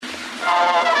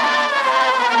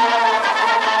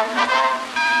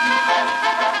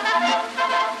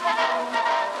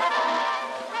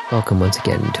Welcome once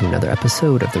again to another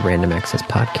episode of the Random Access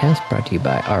Podcast, brought to you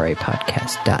by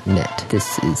rapodcast.net.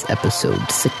 This is episode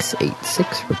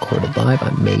 686, recorded live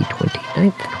on May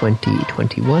 29th,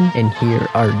 2021, and here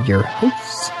are your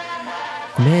hosts.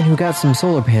 The man who got some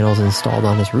solar panels installed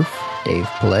on his roof, Dave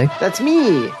Pillay. That's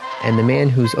me! And the man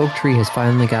whose oak tree has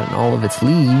finally gotten all of its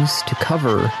leaves to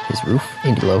cover his roof,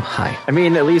 Andy Lowe. Hi. I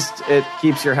mean, at least it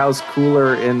keeps your house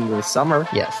cooler in the summer.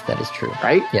 Yes, that is true.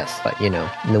 Right? Yes, but in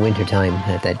the wintertime,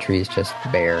 that tree is just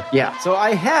bare. Yeah, so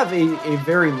I have a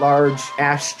very large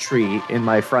ash tree in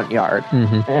my front yard,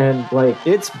 and,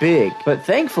 it's big, but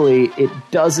thankfully, it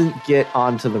doesn't get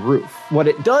onto the roof. What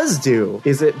it does do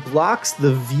is it blocks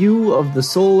the view of the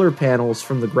solar panels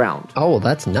from the ground. Oh, well,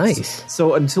 that's nice.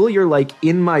 So until you're,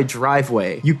 in my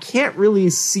driveway, you can't really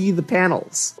see the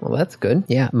panels. Well, that's good.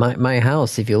 Yeah, my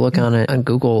house, if you look on it on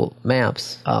Google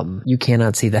Maps, you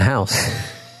cannot see the house.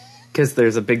 Because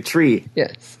there's a big tree.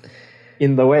 Yes.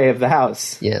 In the way of the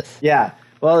house. Yes. Yeah.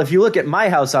 Well, if you look at my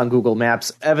house on Google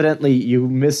Maps, evidently you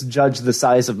misjudged the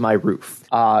size of my roof.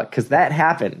 Because that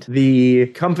happened. The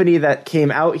company that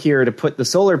came out here to put the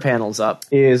solar panels up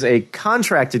is a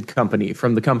contracted company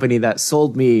from the company that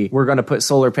sold me, we're going to put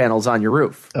solar panels on your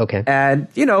roof. Okay. And,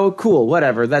 cool,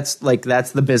 whatever. That's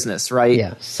the business, right?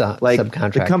 Yeah,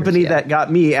 subcontractors. The company that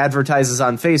got me advertises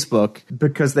on Facebook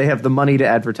because they have the money to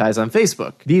advertise on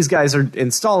Facebook. These guys are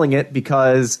installing it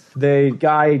because the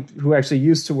guy who actually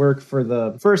used to work for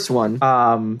the first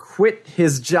one quit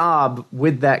his job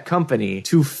with that company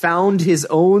to found his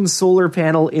own solar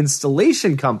panel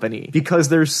installation company because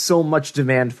there's so much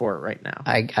demand for it right now.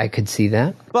 I could see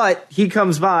that. But he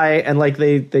comes by and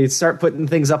they start putting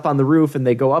things up on the roof and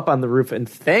they go up on the roof, and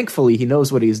thankfully he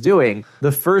knows what he's doing.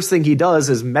 The first thing he does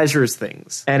is measures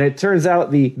things. And it turns out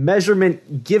the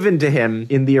measurement given to him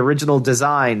in the original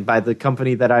design by the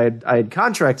company that I had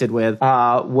contracted with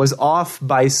was off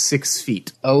by 6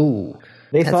 feet. Oh.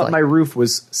 They thought my roof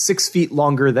was 6 feet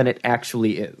longer than it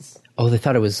actually is. Oh, they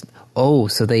thought it was... Oh,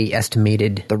 so they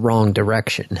estimated the wrong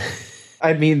direction.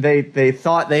 I mean, they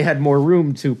thought they had more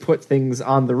room to put things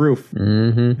on the roof.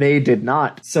 Mm-hmm. They did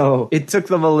not. So it took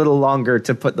them a little longer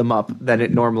to put them up than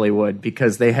it normally would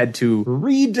because they had to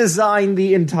redesign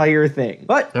the entire thing.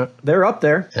 But they're up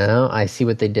there. Oh, I see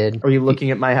what they did. Are you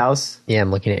looking at my house? Yeah,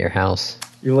 I'm looking at your house.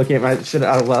 You're looking at my...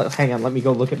 hang on, let me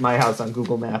go look at my house on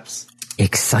Google Maps.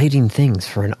 Exciting things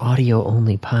for an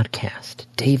audio-only podcast.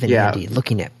 Dave and Andy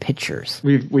looking at pictures.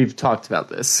 We've talked about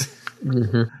this.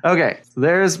 Mm-hmm. Okay, so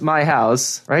there's my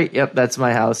house, right? Yep, that's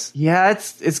my house. Yeah,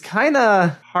 it's kind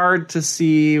of hard to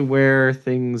see where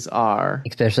things are,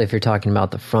 especially if you're talking about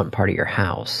the front part of your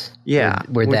house. Yeah,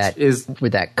 where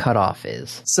that cutoff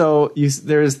is. So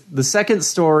there's the second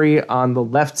story on the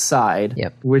left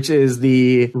side, which is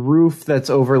the roof that's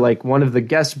over one of the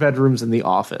guest bedrooms in the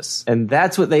office, and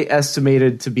that's what they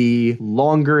estimated to be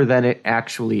longer than it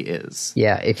actually is.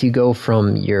 Yeah, if you go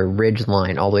from your ridge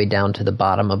line all the way down to the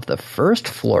bottom of the first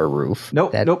floor roof.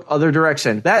 Nope, other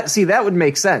direction. That would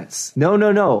make sense.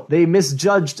 No. They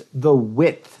misjudged the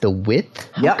width. The width?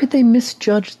 How could they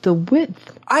misjudge the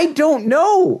width? I don't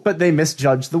know, but they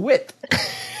misjudged the width.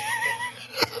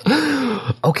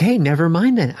 Okay, never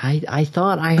mind then. I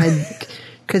thought I had...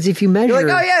 Because if you measure...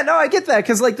 You're I get that.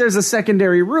 Because, there's a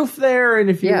secondary roof there, and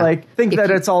if you, think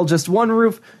that it's all just one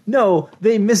roof... No,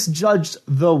 they misjudged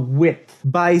the width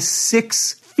by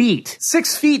 6 feet.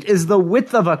 6 feet is the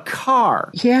width of a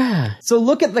car. Yeah. So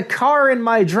look at the car in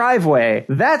my driveway.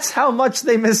 That's how much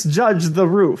they misjudged the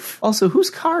roof. Also, whose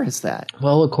car is that?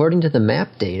 Well, according to the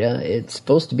map data, it's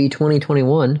supposed to be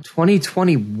 2021.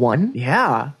 2021?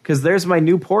 Yeah, because there's my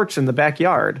new porch in the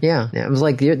backyard. Yeah. I was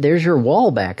like, there's your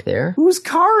wall back there. Whose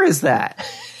car is that?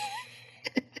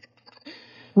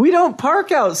 We don't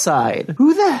park outside.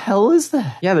 Who the hell is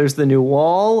that? Yeah, there's the new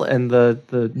wall and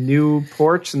the new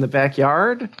porch in the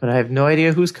backyard, but I have no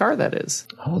idea whose car that is.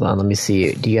 Hold on, let me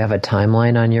see. Do you have a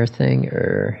timeline on your thing,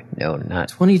 or no, not?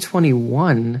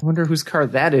 2021? I wonder whose car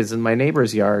that is in my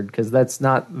neighbor's yard, because that's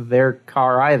not their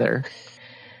car either.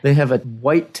 They have a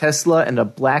white Tesla and a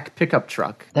black pickup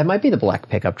truck. That might be the black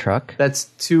pickup truck. That's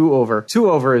 2 over. 2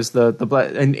 over is the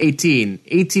black, and 18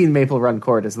 Maple Run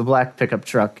Court is the black pickup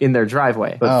truck in their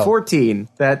driveway. But 14,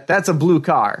 that's a blue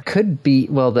car. Could be,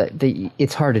 well,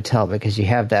 it's hard to tell because you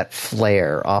have that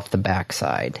flare off the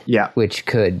backside. Yeah. Which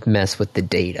could mess with the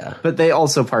data. But they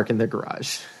also park in their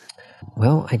garage.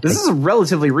 Well, this is a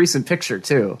relatively recent picture,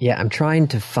 too. Yeah, I'm trying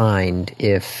to find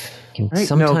if... can Right?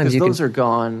 No, sometimes because you those can. are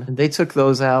gone. They took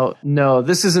those out. No,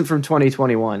 this isn't from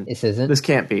 2021. This isn't? This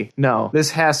can't be. No,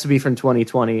 this has to be from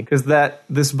 2020 because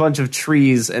this bunch of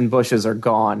trees and bushes are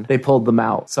gone. They pulled them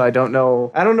out. So I don't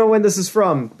know. I don't know when this is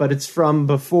from, but it's from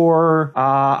before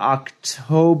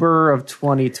October of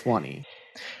 2020.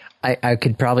 I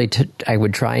could probably I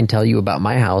would try and tell you about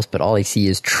my house, but all I see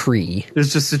is tree.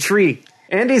 There's just a tree.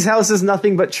 Andy's house is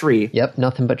nothing but tree. Yep,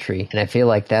 nothing but tree. And I feel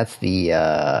like that's the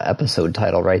episode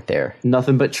title right there.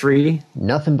 Nothing but tree?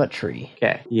 Nothing but tree.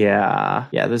 Okay. Yeah.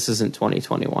 Yeah, this isn't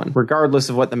 2021, regardless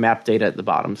of what the map data at the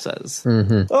bottom says.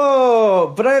 Mm-hmm. Oh,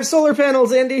 but I have solar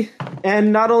panels, Andy.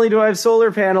 And not only do I have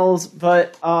solar panels,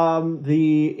 but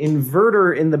the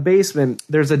inverter in the basement,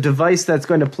 there's a device that's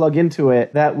going to plug into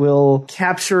it that will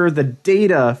capture the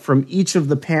data from each of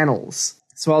the panels.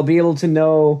 So I'll be able to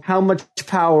know how much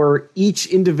power each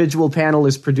individual panel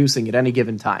is producing at any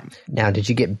given time. Now, did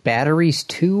you get batteries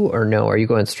too, or no? Are you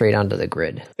going straight onto the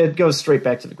grid? It goes straight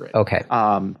back to the grid. Okay.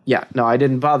 Yeah, no, I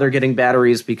didn't bother getting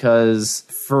batteries because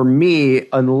for me,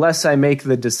 unless I make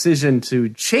the decision to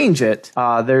change it,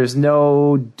 there's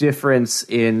no difference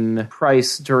in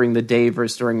price during the day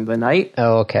versus during the night.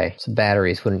 Oh, okay. So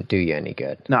batteries wouldn't do you any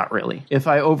good. Not really. If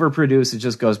I overproduce, it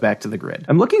just goes back to the grid.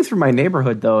 I'm looking through my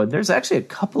neighborhood, though, and there's actually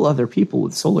a couple other people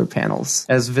with solar panels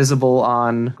as visible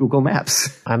on Google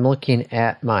Maps. I'm looking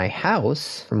at my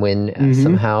house from when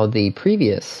somehow the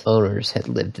previous owners had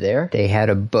lived there. They had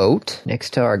a boat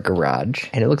next to our garage,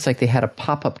 and it looks like they had a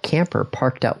pop-up camper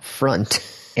parked out front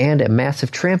and a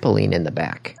massive trampoline in the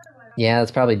back. Yeah,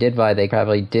 that's probably why they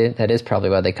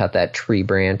cut that tree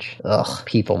branch. Ugh,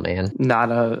 people, man. Not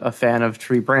a fan of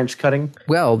tree branch cutting.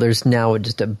 Well, there's now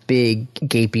just a big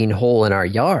gaping hole in our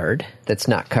yard that's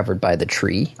not covered by the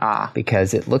tree.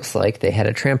 Because it looks like they had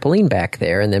a trampoline back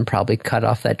there and then probably cut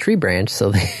off that tree branch,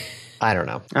 so they... I don't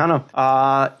know.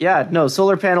 Yeah, no,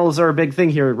 solar panels are a big thing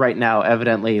here right now,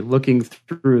 evidently, looking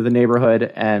through the neighborhood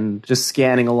and just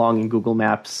scanning along in Google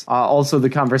Maps. Also, the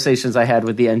conversations I had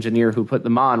with the engineer who put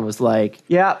them on was like,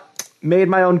 yeah, made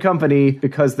my own company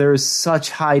because there's such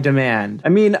high demand. I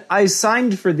mean, I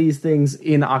signed for these things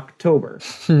in October.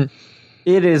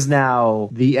 It is now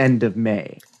the end of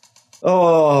May.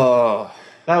 Oh,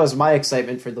 that was my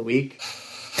excitement for the week.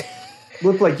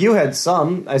 Looked like you had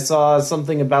some. I saw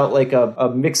something about like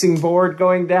a mixing board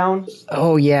going down.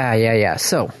 Oh, yeah.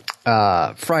 So,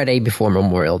 Friday before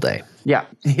Memorial Day. Yeah,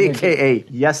 a.k.a.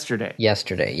 yesterday.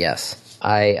 Yesterday, yes.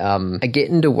 I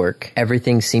get into work.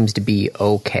 Everything seems to be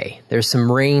okay. There's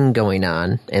some rain going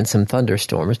on and some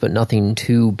thunderstorms, but nothing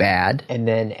too bad. And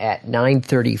then at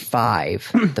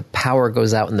 9:35, the power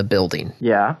goes out in the building.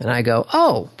 Yeah. And I go,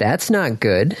 oh, that's not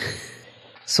good.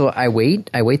 So I wait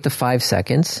the 5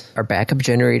 seconds. Our backup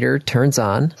generator turns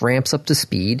on, ramps up to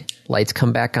speed, lights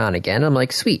come back on again. I'm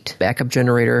like, sweet, backup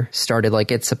generator started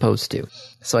like it's supposed to.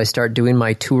 So I start doing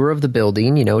my tour of the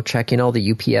building, checking all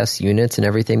the UPS units and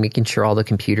everything, making sure all the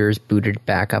computers booted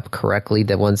back up correctly,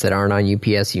 the ones that aren't on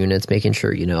UPS units, making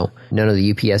sure, none of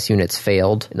the UPS units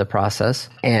failed in the process.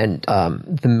 And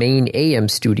the main AM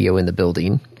studio in the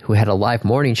building, who had a live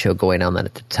morning show going on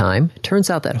at the time,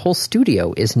 turns out that whole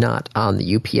studio is not on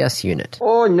the UPS unit.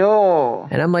 Oh, no.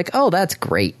 And I'm like, oh, that's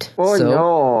great.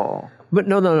 No. But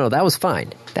no, that was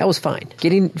fine.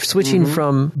 Switching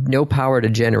from no power to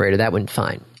generator, that went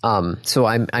fine. So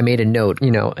I made a note,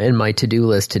 in my to-do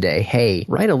list today, hey,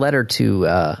 write a letter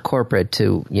to corporate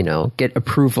to, get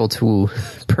approval to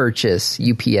purchase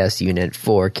UPS unit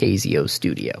for KZO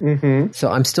Studio. Mm-hmm.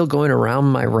 So I'm still going around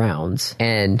my rounds,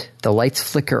 and the lights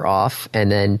flicker off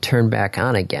and then turn back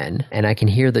on again, and I can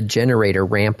hear the generator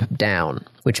ramp down,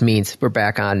 which means we're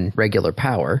back on regular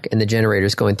power, and the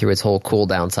generator's going through its whole cool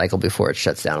down cycle before it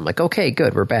shuts down. I'm like, okay,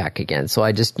 good, we're back again. So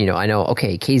I just, I know,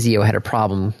 okay, KZO had a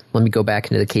problem. Let me go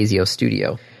back into the KZO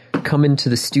studio. Come into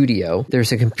the studio.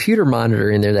 There's a computer monitor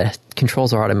in there that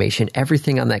controls our automation.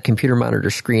 Everything on that computer monitor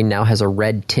screen now has a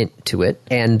red tint to it.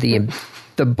 And the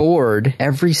board,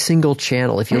 every single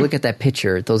channel, if you look at that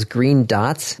picture, those green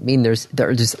dots mean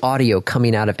there's audio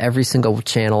coming out of every single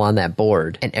channel on that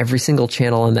board. And every single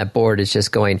channel on that board is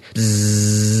just going zzzz.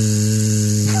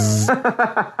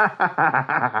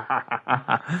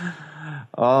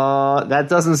 That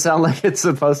doesn't sound like it's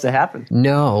supposed to happen.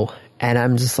 No. And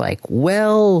I'm just like,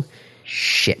 well,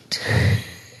 shit.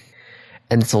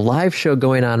 And it's a live show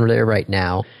going on there right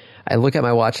now. I look at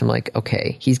my watch, I'm like,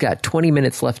 okay, he's got 20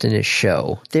 minutes left in his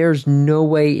show. There's no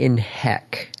way in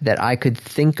heck that I could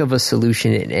think of a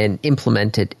solution and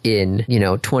implement it in,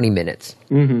 20 minutes.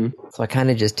 Mm-hmm. So I kind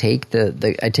of just take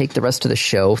I take the rest of the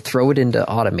show, throw it into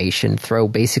automation, throw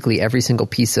basically every single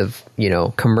piece of,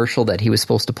 commercial that he was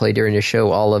supposed to play during the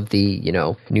show, all of the,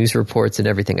 news reports and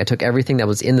everything. I took everything that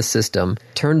was in the system,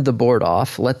 turned the board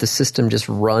off, let the system just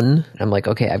run. I'm like,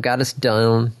 okay, I've got us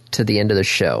down to the end of the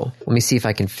show. Let me see if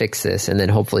I can fix this. And then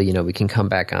hopefully, we can come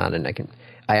back on and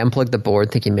I unplug the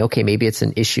board thinking, okay, maybe it's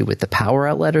an issue with the power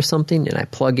outlet or something. And I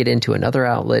plug it into another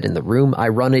outlet in the room. I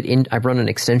run an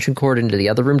extension cord into the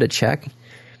other room to check.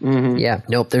 Mm-hmm. Yeah,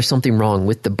 nope, there's something wrong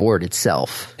with the board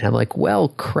itself. And I'm like, well,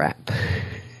 crap.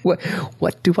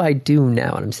 What do I do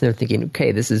now? And I'm sitting there thinking,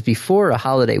 okay, this is before a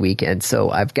holiday weekend. So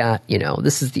I've got,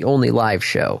 this is the only live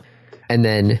show. And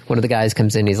then one of the guys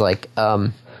comes in, he's like,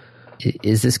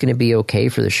 is this going to be okay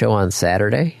for the show on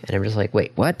Saturday? And I'm just like,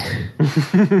 wait, what?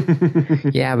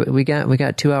 Yeah, but we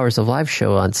got 2 hours of live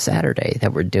show on Saturday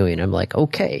that we're doing. I'm like,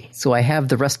 okay, so I have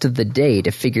the rest of the day to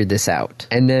figure this out.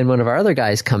 And then one of our other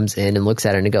guys comes in and looks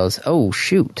at it and he goes, oh,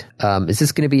 shoot, is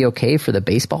this going to be okay for the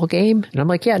baseball game? And I'm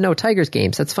like, yeah, no, Tigers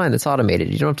games, that's fine, that's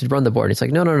automated. You don't have to run the board. And he's like,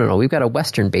 no, we've got a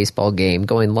Western baseball game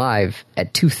going live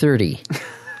at 2:30.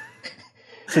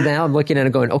 So now I'm looking at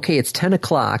it going, okay, it's 10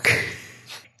 o'clock.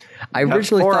 I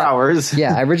originally 4 hours.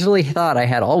 Yeah, I originally thought I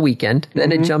had all weekend.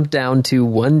 Then it jumped down to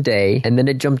 1 day, and then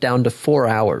it jumped down to 4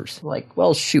 hours. Like,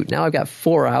 well, shoot, now I've got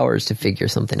 4 hours to figure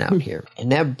something out here.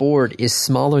 And that board is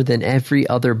smaller than every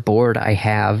other board I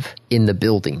have in the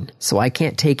building. So I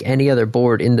can't take any other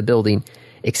board in the building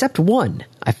except one.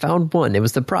 I found one. It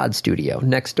was the Prod Studio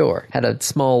next door. Had a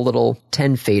small little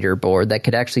 10 fader board that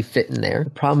could actually fit in there. The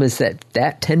problem is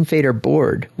that 10 fader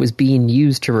board was being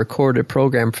used to record a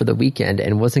program for the weekend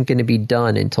and wasn't going to be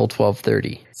done until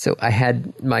 12:30. So I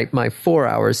had my 4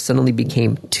 hours suddenly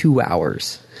became 2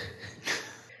 hours.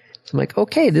 So I'm like,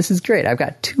 okay, this is great. I've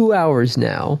got 2 hours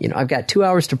now. I've got 2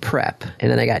 hours to prep,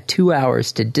 and then I got 2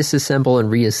 hours to disassemble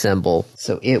and reassemble.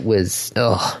 So it was,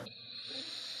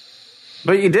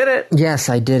 But you did it. Yes,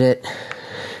 I did it.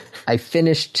 I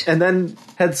finished. And then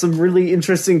had some really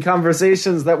interesting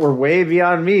conversations that were way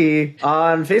beyond me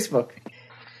on Facebook.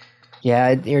 Yeah,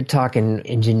 you're talking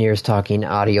engineers talking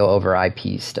audio over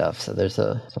IP stuff. So there's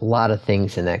a lot of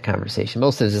things in that conversation.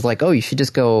 Most of it is like, oh, you should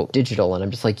just go digital. And I'm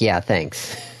just like, yeah,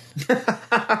 thanks.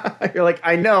 You're like,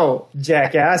 I know,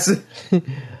 jackass.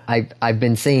 I've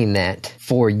been saying that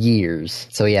for years.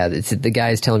 So yeah, the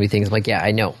guy's telling me things. I'm like, yeah, I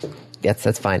know.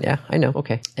 That's fine. Yeah, I know.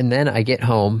 Okay. And then I get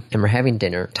home and we're having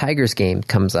dinner. Tigers game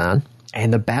comes on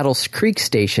and the Battles Creek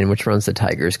station, which runs the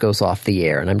Tigers, goes off the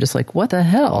air. And I'm just like, what the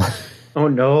hell? Oh,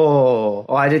 no.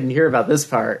 Oh, I didn't hear about this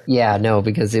part. Yeah, no,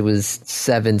 because it was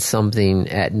 7-something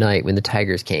at night when the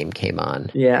Tigers game came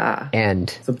on. Yeah. And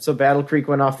so Battle Creek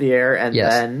went off the air, and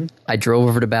yes, then I drove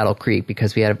over to Battle Creek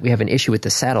because we have an issue with the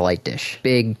satellite dish.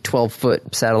 Big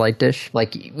 12-foot satellite dish.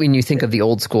 Like when you think of the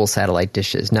old school satellite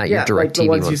dishes, not your direct like TV the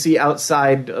ones you see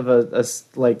outside of a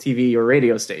like TV or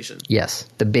radio station. Yes,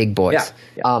 the big boys.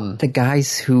 Yeah. The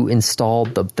guys who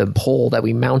installed the pole that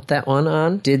we mount that one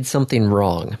on did something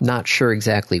wrong. Not sure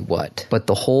exactly what, but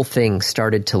the whole thing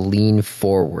started to lean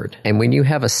forward. And when you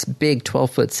have a big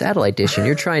 12-foot satellite dish and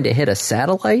you're trying to hit a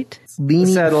satellite, a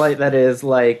satellite that is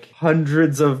like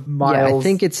hundreds of miles. Yeah, I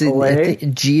think it's away. a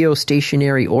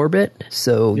geostationary orbit.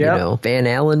 So, Van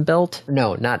Allen belt.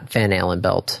 No, not Van Allen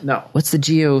belt. No. What's the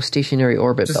geostationary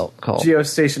orbit belt called?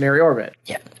 Geostationary orbit.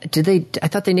 Yeah. I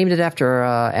thought they named it after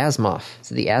Asimov.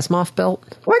 Is it the Asimov belt?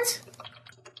 What?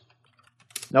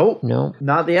 Nope. No.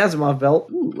 Not the Asimov belt.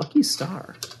 Ooh, Lucky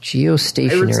Star.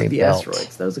 Geostationary the belt.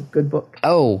 Asteroids. That was a good book.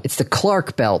 Oh, it's the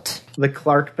Clark belt. The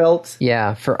Clark belt?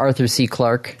 Yeah, for Arthur C.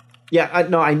 Clarke. Yeah,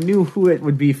 I knew who it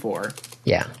would be for.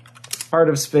 Yeah. Part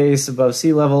of space above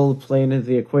sea level, plane of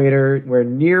the equator, where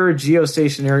near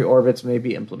geostationary orbits may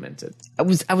be implemented. I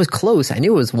was close. I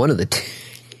knew it was one of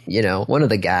the one of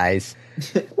the guys.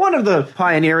 One of the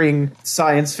pioneering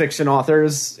science fiction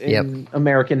authors in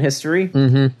American history.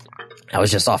 Mm-hmm. I was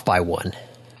just off by one.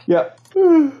 Yep.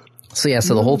 So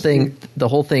the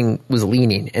whole thing was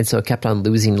leaning, and so it kept on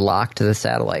losing lock to the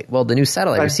satellite. Well, the new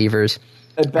satellite receivers.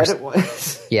 I bet it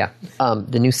was. Yeah.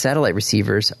 The new satellite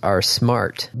receivers are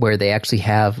smart, where they actually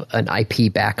have an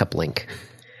IP backup link.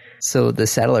 So the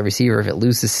satellite receiver, if it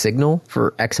loses signal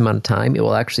for X amount of time, it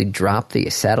will actually drop the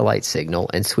satellite signal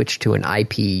and switch to an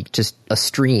IP, just a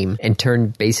stream, and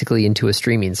turn basically into a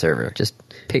streaming server. Just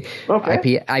pick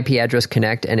IP address,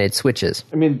 connect, and it switches.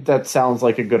 I mean, that sounds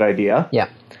like a good idea. Yeah.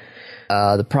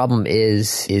 The problem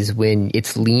is when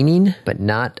it's leaning, but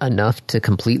not enough to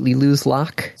completely lose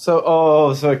lock.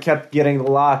 So it kept getting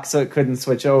the lock, so it couldn't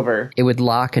switch over. It would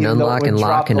lock and unlock and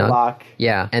lock and lock.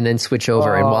 Yeah, and then switch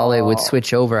over. And while it would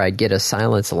switch over, I'd get a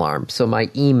silence alarm. So my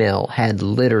email had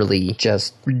literally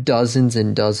just dozens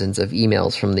and dozens of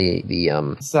emails from the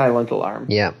silent alarm.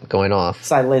 Yeah, going off.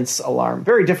 Silence alarm.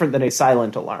 Very different than a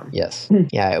silent alarm. Yes.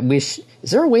 Yeah, I wish... Is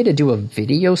there a way to do a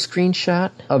video screenshot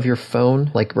of your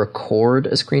phone? Like record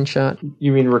a screenshot?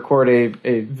 You mean record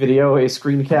a video, a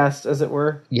screencast, as it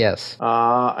were? Yes.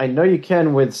 I know you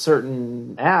can with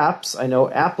certain apps. I know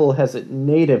Apple has it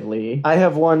natively. I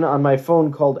have one on my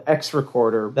phone called X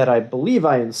Recorder that I believe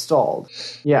I installed.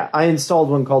 Yeah, I installed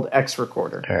one called X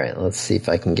Recorder. All right, let's see if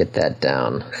I can get that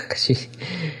down.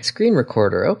 Screen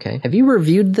recorder, okay. Have you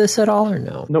reviewed this at all or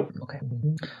no? Nope. Okay.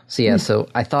 So yeah, so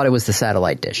I thought it was the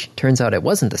satellite dish. Turns out it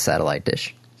wasn't the satellite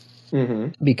dish.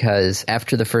 Mm-hmm. Because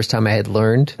after the first time I had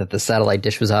learned that the satellite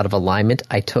dish was out of alignment,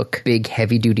 I took big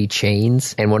heavy-duty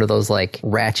chains and one of those like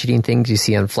ratcheting things you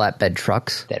see on flatbed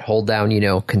trucks that hold down,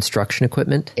 construction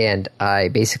equipment, and I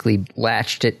basically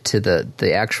latched it to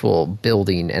the actual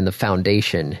building and the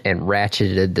foundation and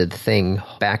ratcheted the thing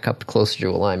back up closer to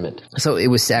alignment. So it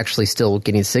was actually still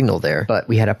getting signal there, but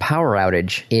we had a power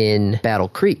outage in Battle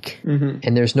Creek,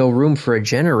 and there's no room for a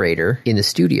generator in the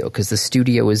studio because the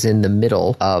studio is in the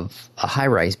middle of a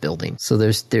high-rise building, so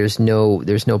there's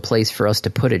no place for us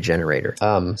to put a generator.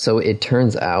 So it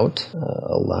turns out,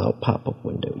 allow pop-up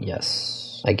window.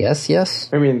 Yes, I guess yes.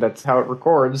 I mean that's how it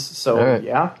records. So right.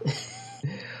 Yeah.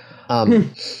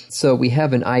 So we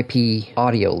have an IP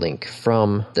audio link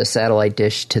from the satellite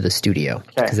dish to the studio,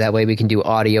 because that way we can do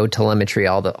audio telemetry,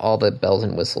 all the bells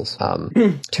and whistles.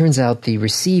 Turns out the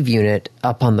receive unit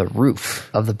up on the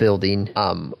roof of the building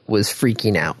was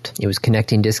freaking out. It was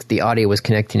connecting the audio was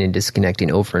connecting and disconnecting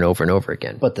over and over and over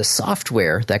again. But the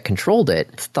software that controlled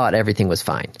it thought everything was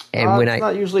fine. And that's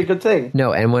not usually a good thing.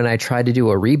 No, and when I tried to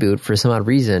do a reboot for some odd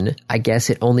reason, I guess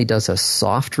it only does a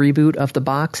soft reboot of the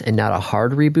box and not a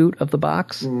hard reboot of the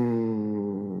box.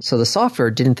 So the software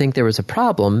didn't think there was a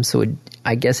problem, so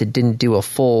I guess it didn't do a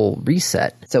full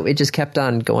reset. So it just kept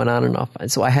on going on and off.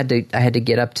 So I had to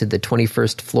get up to the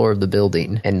 21st floor of the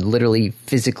building and literally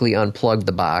physically unplug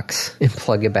the box and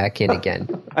plug it back in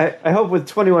again. I hope with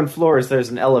 21 floors there's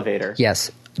an elevator. Yes,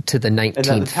 to the 19th floor. And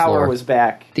then the tower was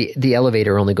back. The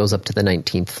elevator only goes up to the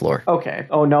 19th floor. Okay.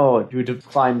 Oh no, you had to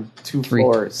climb 3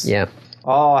 floors. Yeah.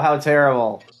 Oh, how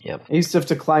terrible. Yep. I used to have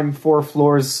to climb 4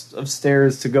 floors of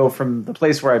stairs to go from the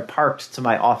place where I parked to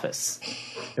my office.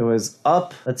 It was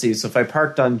up, let's see, so if I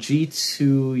parked on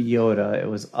G2 Yoda, it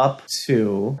was up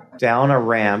 2, down a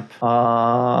ramp,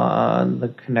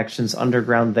 the connections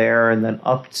underground there, and then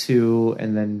up 2,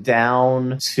 and then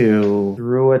down 2,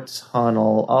 through a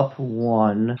tunnel, up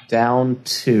 1, down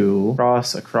 2,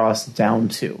 across, down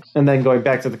 2. And then going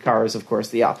back to the car is, of course,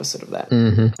 the opposite of that.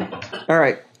 Mm-hmm. All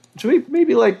right. Should we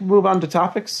maybe move on to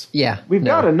topics? Yeah. We've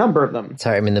got a number of them.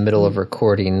 Sorry, I'm in the middle of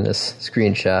recording this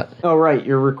screenshot. Oh, right.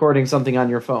 You're recording something on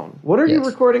your phone. What are you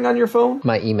recording on your phone?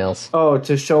 My emails. Oh,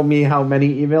 to show me how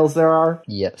many emails there are?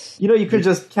 Yes. You could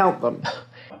just count them.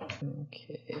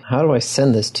 Okay. How do I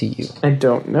send this to you? I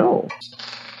don't know.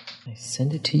 I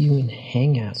send it to you in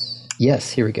Hangouts.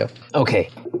 Yes, here we go. Okay.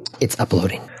 It's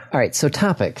uploading. All right, so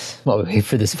topics. While we wait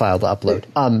for this file to upload.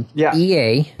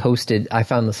 EA posted, I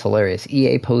found this hilarious,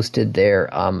 EA posted their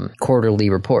quarterly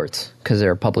reports because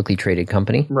they're a publicly traded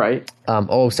company. Right.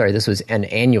 This was an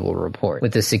annual report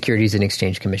with the Securities and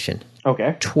Exchange Commission.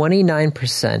 Okay.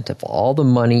 29% of all the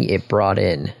money it brought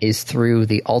in is through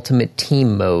the Ultimate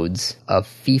Team modes of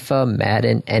FIFA,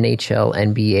 Madden, NHL,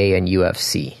 NBA, and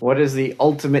UFC. What is the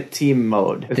Ultimate Team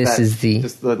mode?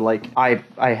 Just I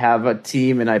have a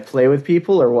team and I play with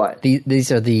people, or what?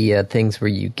 These are the things where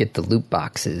you get the loot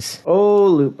boxes. Oh,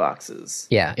 loot boxes.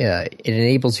 Yeah. It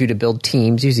enables you to build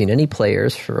teams using any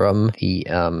players from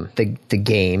the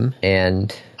game,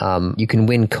 and you can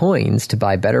win coins to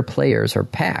buy better players or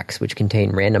packs, which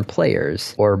contain random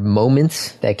players or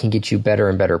moments that can get you better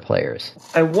and better players.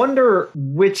 I wonder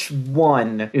which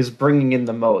one is bringing in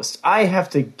the most. I have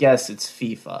to guess it's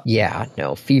FIFA. Yeah,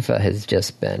 no, FIFA has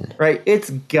just been... Right, it's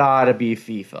gotta be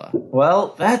FIFA.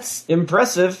 Well, that's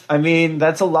impressive. I mean,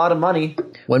 that's a lot of money.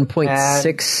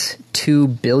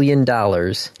 $1.62 billion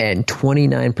and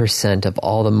 29% of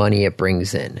all the money it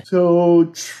brings in.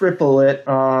 So triple it,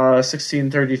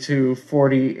 1632,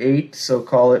 48, so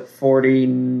call it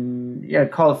 49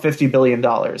 call it $50 billion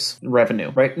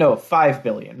revenue, right? No, $5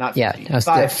 billion, not 50. Yeah,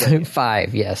 $5 billion.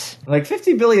 5, yes. Like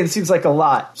 $50 billion seems like a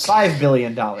lot. $5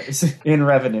 billion in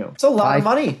revenue. It's a lot of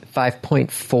money.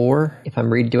 5.4, if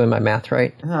I'm doing my math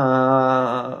right.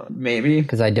 Maybe.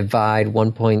 Because I divide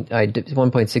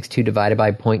 1.62 divided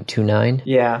by 0.29.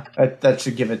 Yeah, that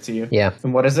should give it to you. Yeah.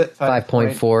 And what is it?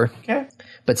 5.4. Okay.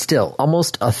 But still,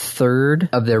 almost a third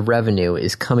of their revenue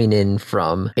is coming in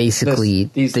from basically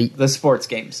the sports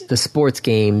games. The sports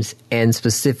games, and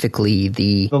specifically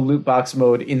the loot box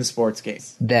mode in sports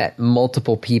games. That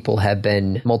multiple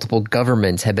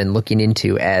governments have been looking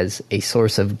into as a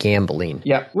source of gambling.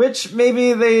 Yeah, which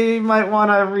maybe they might want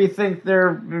to rethink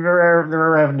their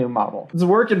revenue model. It's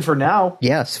working for now.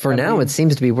 Yes, for now it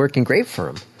seems to be working great for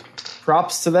them.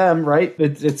 Props to them, right?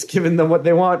 It's giving them what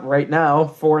they want right now,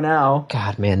 for now.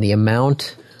 God, man, the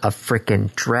amount of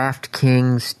frickin'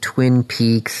 DraftKings, Twin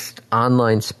Peaks,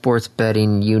 online sports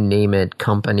betting, you name it,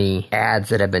 company ads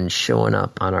that have been showing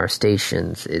up on our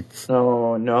stations. It's...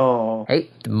 Oh, no.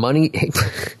 Hey, the money...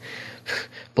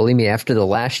 Believe me, after the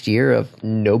last year of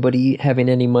nobody having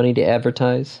any money to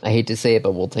advertise, I hate to say it,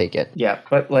 but we'll take it. Yeah,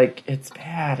 but, it's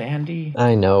bad, Andy.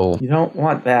 I know. You don't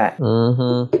want that.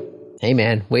 Mm-hmm. Hey,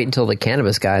 man, wait until the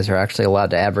cannabis guys are actually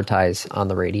allowed to advertise on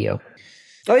the radio.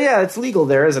 Oh, yeah, it's legal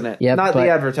there, isn't it? Yeah, Not the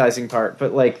advertising part,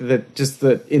 but, just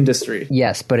the industry.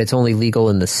 Yes, but it's only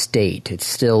legal in the state. It's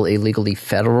still illegally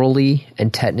federally,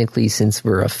 and technically, since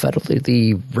we're a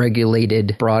federally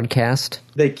regulated broadcast...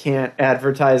 They can't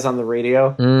advertise on the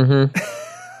radio? Mm-hmm.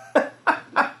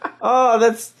 Oh,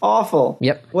 that's awful.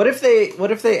 Yep. What if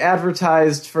they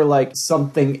advertised for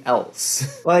something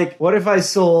else? What if I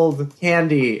sold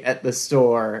candy at the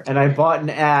store and I bought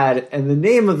an ad and the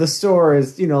name of the store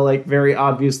is, very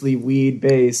obviously weed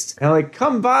based. And I'm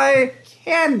come buy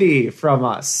candy from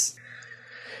us.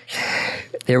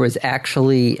 There was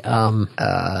actually,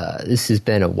 this has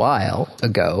been a while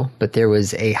ago, but there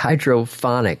was a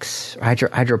hydroponics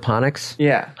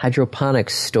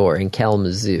store in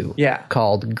Kalamazoo. Yeah.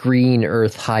 Called Green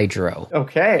Earth Hydro.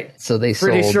 Okay. So they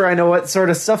Pretty sure I know what sort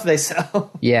of stuff they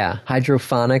sell. Yeah.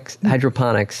 Hydroponics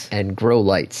and grow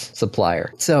lights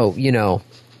supplier. So,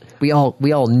 we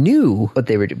all knew what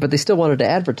they were doing, but they still wanted to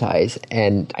advertise.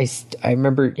 And I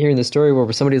remember hearing the story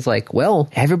where somebody was like, well,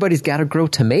 everybody's got to grow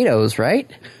tomatoes, right?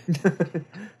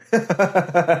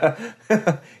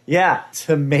 Yeah,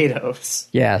 tomatoes.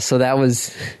 Yeah, so that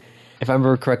was, if I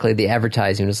remember correctly, the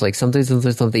advertising was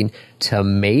something,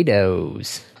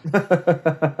 tomatoes.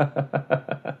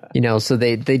 So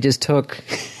they just took...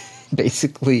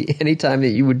 Basically, anytime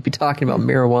that you would be talking about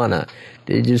marijuana,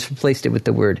 they just replaced it with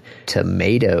the word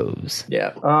tomatoes.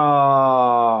 Yeah.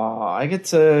 Oh, I'm going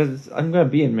to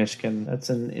be in Michigan. That's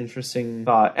an interesting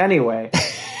thought. Anyway.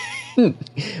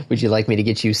 Would you like me to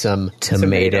get you some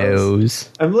tomatoes?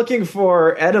 I'm looking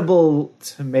for edible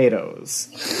tomatoes.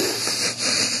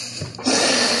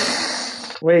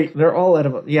 Wait, they're all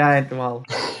edible. Yeah, well...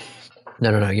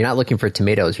 No. You're not looking for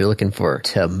tomatoes. You're looking for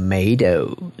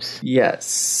tomatoes.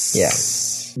 Yes. Yeah.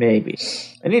 Maybe.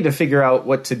 I need to figure out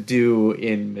what to do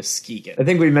in Muskegon. I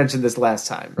think we mentioned this last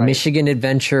time, right? Michigan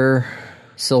Adventure,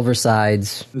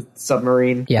 Silversides. The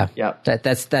submarine. Yeah. Yeah.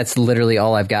 That's literally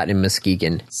all I've got in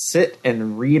Muskegon. Sit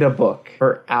and read a book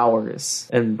for hours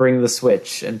and bring the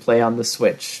Switch and play on the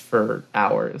Switch for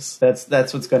hours. That's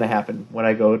what's going to happen when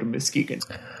I go to Muskegon.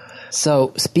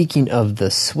 So, speaking of the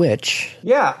Switch...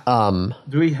 Yeah.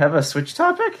 Do we have a Switch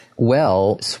topic?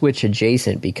 Well, Switch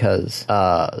adjacent, because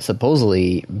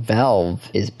supposedly Valve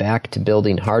is back to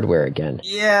building hardware again.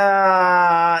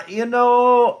 Yeah,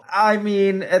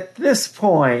 at this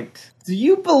point, do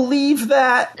you believe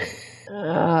that?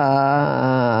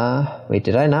 Wait,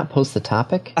 did I not post the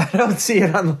topic? I don't see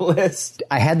it on the list.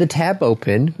 I had the tab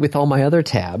open with all my other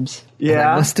tabs.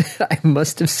 Yeah. I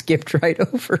must have skipped right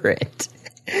over it.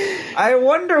 I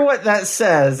wonder what that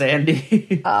says,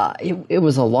 Andy. It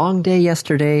was a long day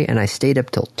yesterday, and I stayed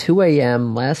up till 2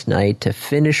 a.m. last night to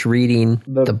finish reading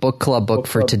the book club book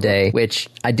for today, which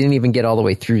I didn't even get all the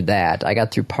way through that. I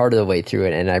got through part of the way through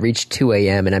it, and I reached 2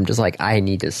 a.m., and I'm just like, I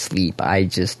need to sleep.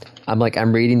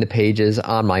 I'm reading the pages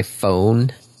on my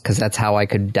phone, because that's how I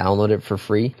could download it for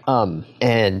free.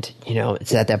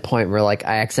 It's at that point where, I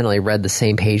accidentally read the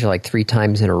same page 3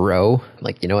 times in a row.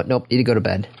 You know what? Nope, need to go to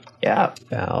bed. Yeah.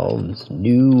 Valve's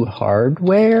new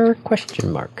hardware?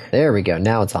 Question mark. There we go.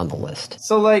 Now it's on the list.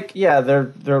 So, like, yeah,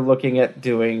 they're looking at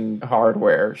doing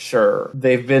hardware. Sure,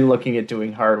 they've been looking at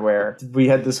doing hardware. We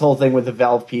had this whole thing with the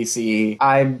Valve PC.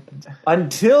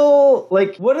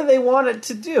 What do they want it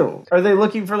to do? Are they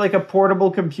looking for like a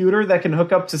portable computer that can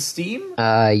hook up to Steam?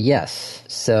 Yes.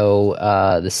 So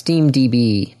the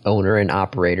SteamDB owner and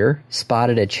operator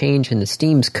spotted a change in the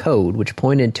Steam's code, which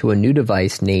pointed to a new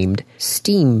device named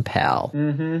SteamPal.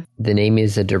 Mm-hmm. The name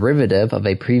is a derivative of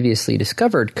a previously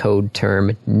discovered code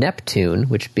term Neptune,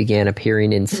 which began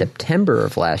appearing in September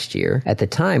of last year. At the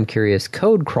time, curious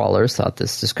code crawlers thought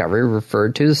this discovery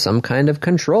referred to some kind of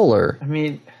controller. I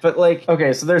mean, but like,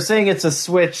 okay, so they're saying it's a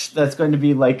Switch that's going to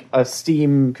be like a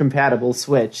Steam-compatible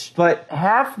Switch, but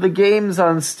half the games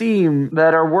on Steam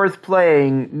that are worth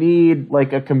playing need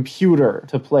like a computer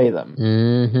to play them.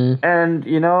 Mm-hmm. And,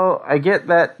 you know, I get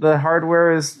that the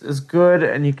hardware is good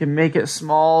and you can make it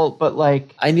small, but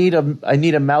like, I need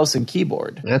a mouse and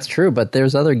keyboard. That's true, but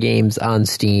there's other games on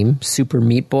Steam. Super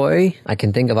Meat Boy, I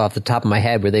can think of off the top of my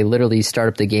head, where they literally start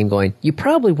up the game going, you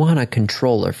probably want a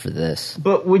controller for this.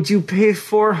 But would you pay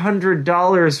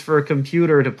 $400 for a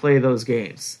computer to play those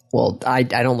games? Well, I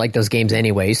don't like those games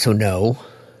anyway, so no.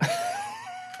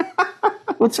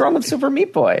 What's wrong with Super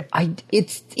Meat Boy?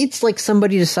 It's like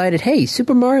somebody decided, hey,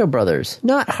 Super Mario Brothers,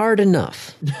 not hard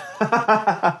enough.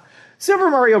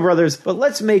 Super Mario Brothers, but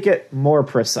let's make it more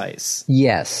precise.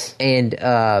 Yes. And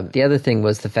the other thing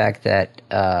was the fact that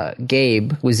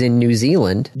Gabe was in New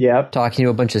Zealand talking to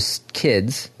a bunch of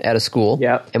kids at a school.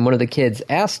 Yep. And one of the kids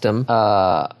asked him,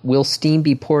 will Steam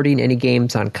be porting any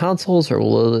games on consoles, or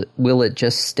will it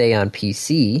just stay on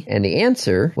PC? And the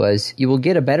answer was, you will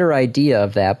get a better idea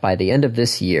of that by the end of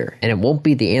this year, and it won't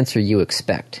be the answer you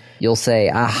expect. You'll say,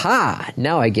 aha,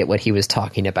 now I get what he was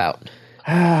talking about.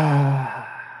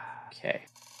 Okay.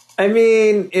 I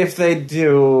mean, if they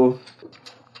do,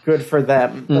 good for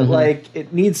them. But, like,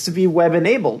 it needs to be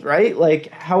web-enabled, right?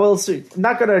 Like, how else? I'm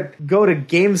not going to go to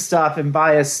GameStop and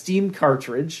buy a Steam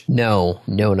cartridge. No.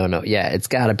 Yeah, it's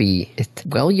got to be...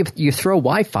 you throw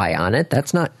Wi-Fi on it.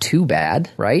 That's not too bad,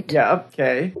 right? Yeah,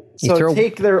 okay. So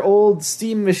take their old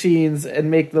Steam machines and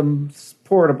make them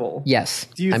portable. Yes.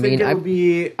 Do you think it'll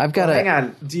be... hang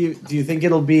on. Do you think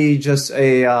it'll be just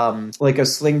a like a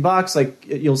sling box? Like,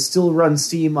 you'll still run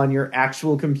Steam on your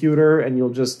actual computer and you'll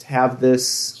just have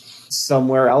this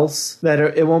somewhere else? That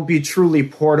it won't be truly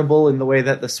portable in the way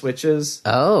that the Switch is?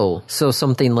 Oh, so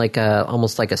something like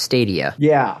almost like a Stadia.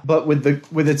 Yeah, but with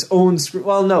its own...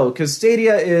 Well, no, because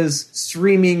Stadia is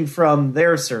streaming from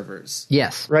their servers.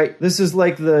 Yes. Right? This is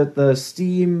like the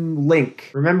Steam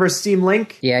Link. Remember Steam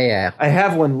Link? Yeah. I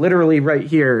have one literally right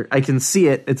here. I can see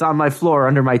it. It's on my floor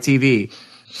under my TV.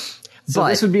 So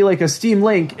this would be like a Steam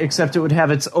Link, except it would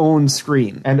have its own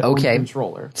screen and own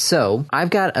controller. So I've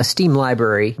got a Steam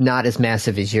library, not as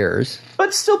massive as yours.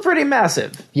 But still pretty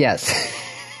massive. Yes.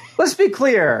 Let's be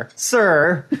clear,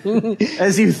 sir,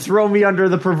 as you throw me under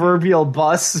the proverbial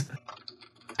bus.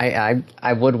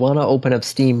 I would want to open up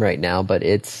Steam right now, but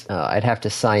it's I'd have to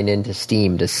sign into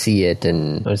Steam to see it.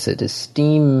 And what is it? Is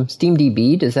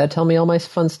SteamDB? Does that tell me all my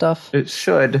fun stuff? It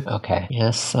should. Okay.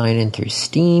 Yes, sign in through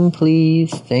Steam,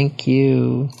 please. Thank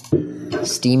you.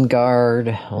 Steam Guard.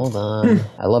 Hold on.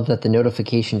 I love that the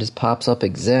notification just pops up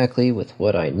exactly with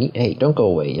what I need. Hey, don't go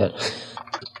away yet.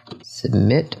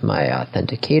 Submit my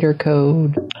authenticator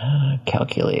code.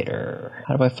 Calculator.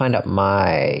 How do I find out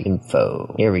my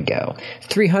info? Here we go.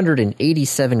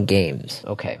 387 games.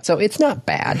 Okay, so it's not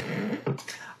bad.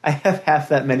 I have half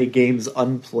that many games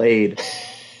unplayed.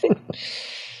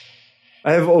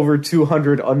 I have over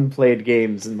 200 unplayed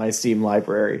games in my Steam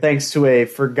library, thanks to a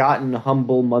forgotten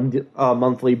humble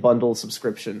monthly bundle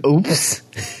subscription. Oops.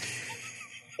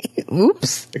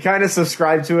 Oops. I kind of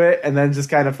subscribed to it and then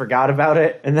just kind of forgot about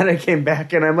it. And then I came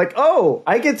back and I'm like, oh,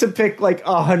 I get to pick like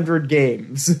 100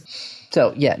 games.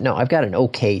 So, yeah, no, I've got an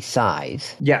okay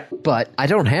size. Yeah. But I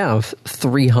don't have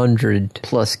 300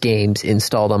 plus games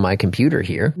installed on my computer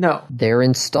here. No. They're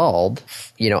installed.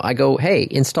 You know, I go, hey,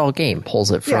 install game.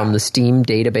 Pulls it from the Steam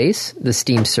database, the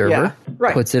Steam server. Yeah,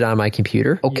 right. Puts it on my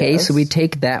computer. Okay, so we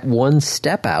take that one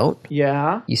step out.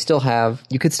 Yeah. You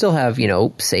could still have, you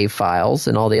know, save files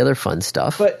and all the other fun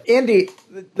stuff. But, Andy,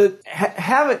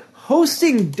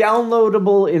 hosting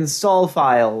downloadable install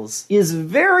files is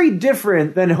very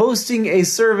different than hosting a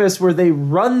service where they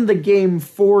run the game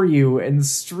for you and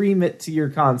stream it to your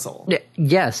console.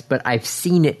 Yes, but I've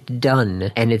seen it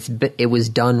done, and it was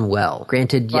done well.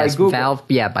 Granted, yes, Google. Valve,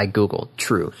 by Google,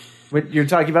 true. You're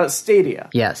talking about Stadia.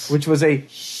 Yes. Which was a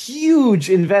huge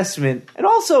investment and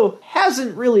also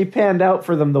hasn't really panned out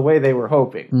for them the way they were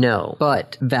hoping. No,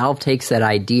 but Valve takes that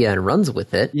idea and runs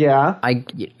with it. Yeah. I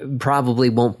probably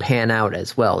won't pan out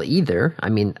as well either. I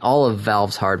mean, all of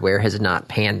Valve's hardware has not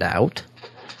panned out.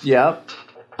 Yep.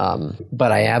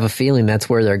 But I have a feeling that's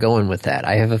where they're going with that.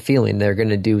 I have a feeling they're going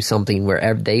to do something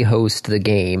where they host the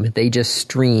game. They just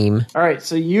stream. All right,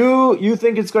 so you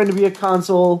think it's going to be a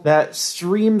console that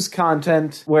streams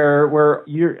content where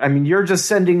you're just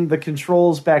sending the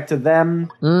controls back to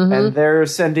them and they're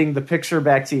sending the picture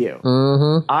back to you.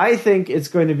 Mm-hmm. I think it's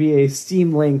going to be a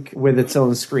Steam Link with its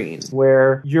own screen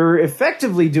where you're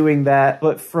effectively doing that,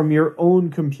 but from your own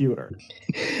computer.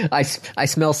 I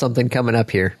smell something coming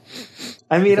up here.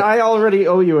 I mean, I already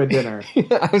owe you a dinner.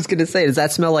 I was going to say, does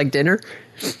that smell like dinner?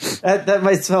 That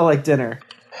might smell like dinner.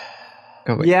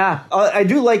 Oh, yeah, I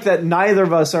do like that neither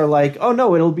of us are like, oh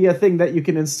no, it'll be a thing that you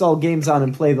can install games on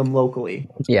and play them locally.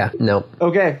 Yeah, no.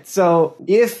 Okay, so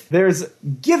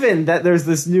given that there's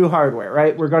this new hardware,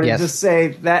 right? We're going to just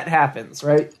say that happens,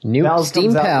 right? New Valve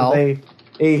Steam comes out Pal. with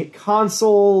a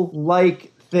console-like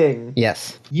thing.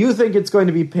 Yes. You think it's going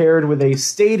to be paired with a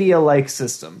Stadia-like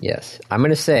system. Yes. I'm going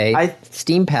to say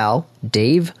Steam Pal,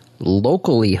 Dave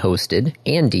locally hosted,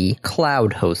 Andy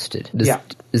cloud hosted.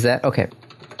 Is that okay?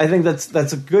 I think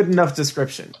that's a good enough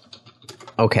description.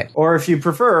 Okay. Or if you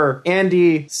prefer,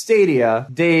 Andy Stadia,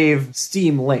 Dave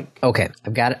Steam Link. Okay.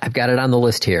 I've got it on the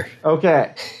list here.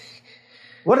 Okay.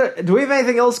 Do we have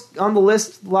anything else on the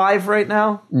list live right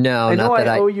now? No, I know not that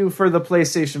I owe you for the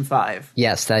PlayStation 5.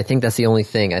 Yes, I think that's the only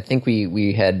thing. I think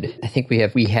we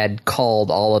had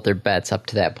called all other bets up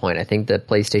to that point. I think the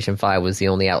PlayStation 5 was the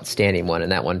only outstanding one,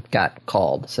 and that one got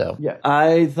called. So yeah,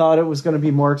 I thought it was going to be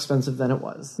more expensive than it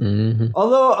was. Mm-hmm.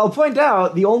 Although I'll point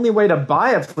out, the only way to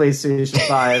buy a PlayStation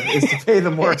 5 is to pay the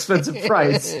more expensive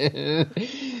price.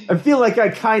 I feel like I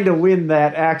kind of win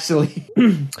that, actually.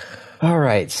 All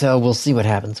right, so we'll see what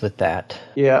happens with that.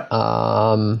 Yeah.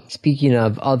 Speaking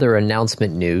of other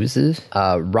announcement news,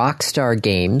 Rockstar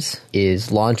Games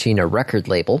is launching a record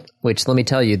label, which, let me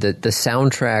tell you, the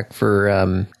soundtrack for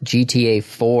GTA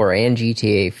 4 and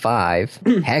GTA 5,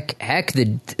 heck,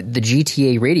 the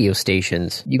GTA radio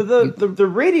stations.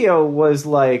 The radio was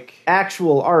like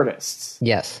actual artists.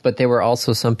 Yes, but there were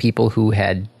also some people who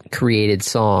had created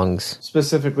songs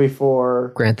specifically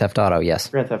for Grand Theft Auto. Yes,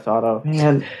 Grand Theft Auto.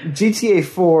 And GTA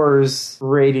 4's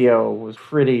radio was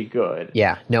pretty good.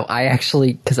 Yeah, no, I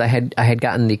actually, because I had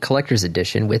gotten the collector's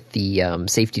edition with the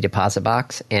safety deposit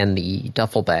box and the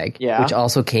duffel bag, which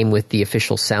also came with the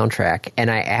official soundtrack. And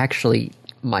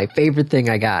my favorite thing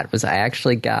I got was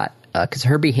because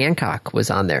Herbie Hancock was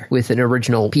on there with an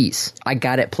original piece. I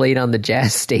got it played on the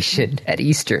jazz station at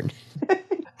Eastern.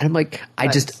 And I'm like,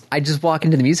 nice. I just walk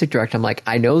into the music director. I'm like,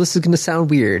 I know this is going to sound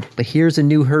weird, but here's a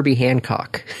new Herbie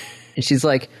Hancock. And she's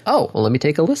like, oh, well, let me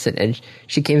take a listen. And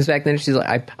she came back then and she's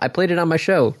like, I played it on my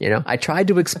show. You know, I tried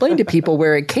to explain to people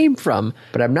where it came from,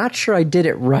 but I'm not sure I did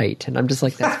it right. And I'm just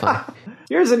like, that's fine.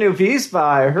 Here's a new piece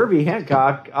by Herbie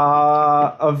Hancock,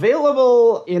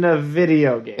 available in a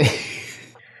video game.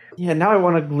 Yeah, now I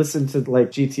want to listen to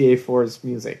like GTA 4's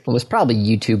music. Well, there's probably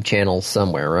YouTube channels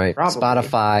somewhere, right? Probably.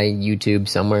 Spotify, YouTube,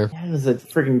 somewhere. Yeah, it was a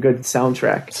freaking good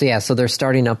soundtrack. So they're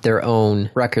starting up their own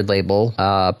record label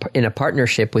in a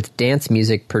partnership with dance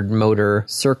music promoter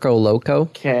Circo Loco.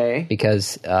 Okay.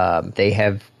 Because they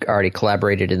have already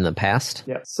collaborated in the past.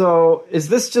 Yeah. So is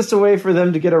this just a way for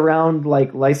them to get around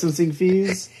like licensing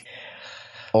fees?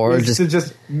 Or to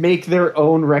just make their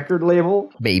own record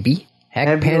label? Maybe. Heck,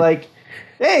 and be like,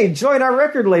 hey, join our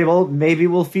record label. Maybe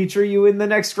we'll feature you in the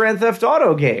next Grand Theft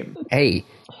Auto game. Hey,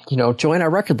 join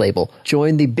our record label.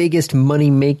 Join the biggest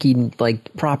money-making,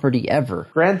 property ever.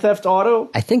 Grand Theft Auto?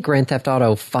 I think Grand Theft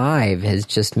Auto 5 has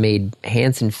just made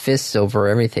hands and fists over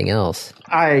everything else.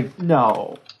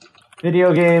 No.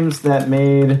 Video games that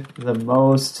made the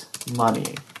most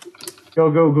money. Go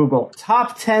Google.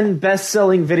 Top 10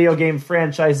 best-selling video game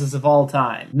franchises of all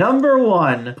time. Number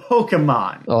 1,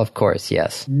 Pokemon. Oh, of course,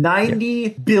 yes.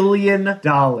 $90 billion.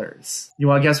 You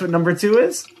want to guess what number 2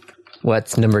 is?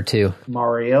 What's number 2?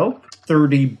 Mario.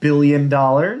 $30 billion.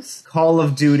 Call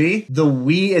of Duty, the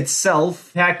Wii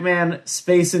itself, Pac-Man,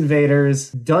 Space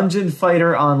Invaders, Dungeon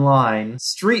Fighter Online,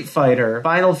 Street Fighter,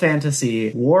 Final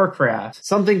Fantasy, Warcraft,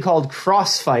 something called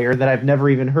Crossfire that I've never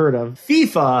even heard of,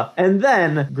 FIFA, and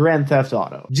then Grand Theft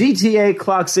Auto. GTA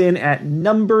clocks in at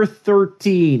number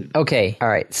 13. Okay, all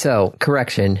right, so,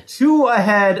 correction. 2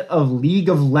 ahead of League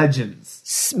of Legends.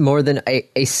 More than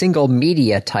a single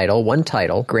media title, one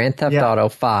title, Grand Theft Auto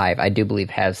 5, I do believe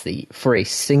has the for a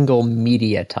single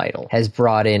media title has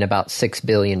brought in about $6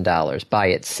 billion by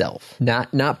itself.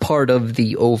 Not part of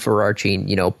the overarching,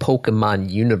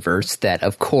 Pokemon universe that,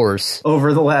 of course,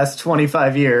 over the last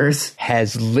 25 years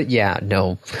has,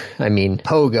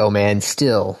 Pogo, man,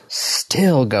 still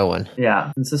going.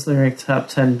 Yeah. Consistently ranked top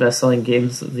 10 best-selling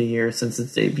games of the year since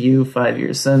its debut 5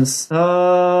 years since.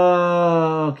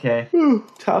 Okay.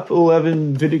 Top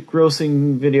 11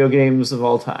 grossing video games of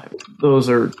all time. Those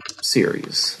are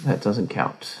series. That doesn't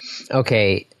count.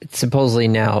 Okay, supposedly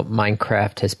now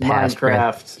Minecraft has passed.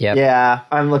 Minecraft. Yep. Yeah,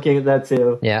 I'm looking at that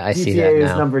too. Yeah, I see GTA that now.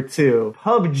 is number 2.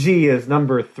 PUBG is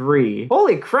number 3.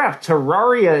 Holy crap,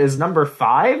 Terraria is number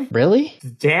 5? Really?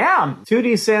 Damn!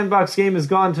 2D Sandbox game has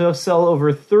gone to sell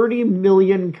over 30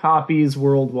 million copies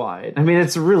worldwide. I mean,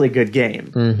 it's a really good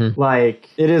game. Mm-hmm.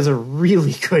 It is a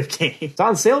really good game. It's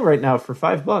on sale right now for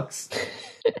 $5.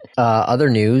 Other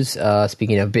news,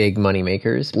 speaking of big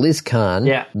moneymakers,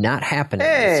 BlizzCon, not happening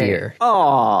this year.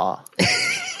 Aw.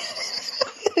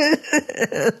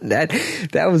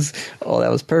 that was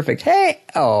perfect. Hey,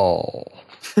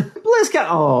 BlizzCon.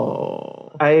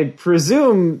 Oh, I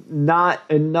presume not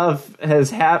enough has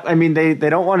happened. I mean, they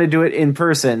don't want to do it in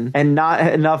person, and not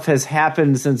enough has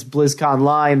happened since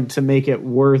BlizzConline to make it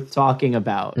worth talking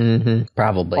about. Mm-hmm.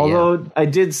 Probably. Although I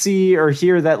did see or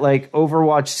hear that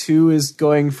Overwatch 2 is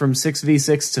going from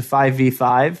 6v6 to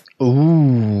 5v5.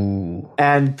 Ooh.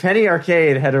 And Penny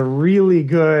Arcade had a really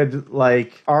good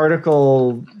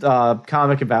article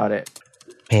comic about it.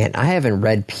 Man, I haven't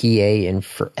read PA in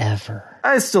forever.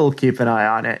 I still keep an eye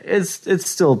on it. It's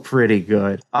still pretty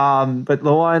good. But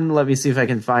the one, let me see if I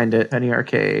can find it. Penny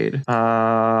Arcade.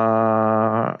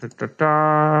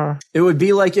 It would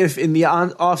be like if in the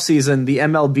off season the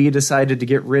MLB decided to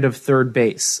get rid of third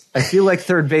base. I feel like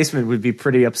third baseman would be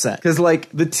pretty upset because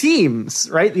the teams,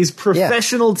 right? These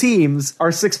professional teams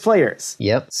are 6 players.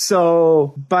 Yep.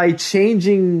 So by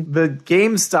changing the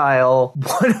game style,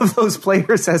 one of those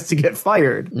players has to get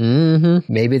fired.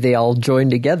 Mm-hmm. Maybe they all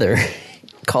join together.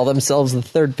 Call themselves the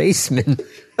third baseman.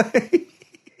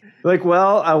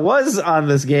 I was on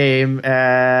this game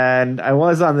and I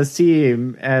was on this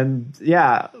team, and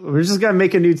we're just going to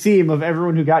make a new team of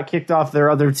everyone who got kicked off their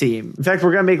other team. In fact,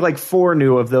 we're going to make 4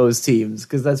 new of those teams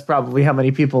because that's probably how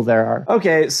many people there are.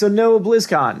 Okay, so no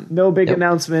BlizzCon, no big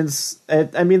announcements.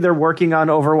 They're working on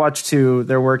Overwatch 2.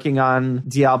 They're working on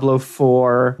Diablo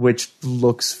 4, which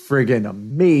looks friggin'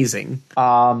 amazing.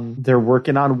 They're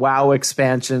working on WoW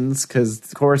expansions because,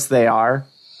 of course, they are.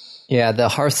 Yeah, the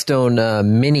Hearthstone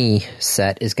mini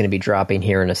set is going to be dropping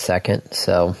here in a second.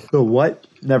 So the what?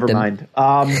 Never mind.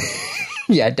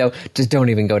 Yeah, don't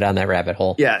even go down that rabbit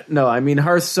hole. Yeah, no,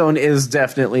 Hearthstone is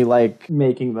definitely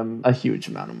making them a huge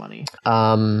amount of money.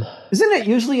 Isn't it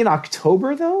usually in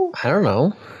October though? I don't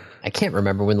know. I can't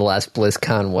remember when the last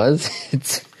BlizzCon was.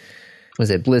 Was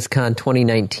it BlizzCon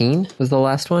 2019 was the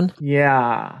last one?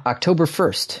 Yeah. October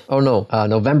 1st. Oh, no.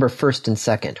 November 1st and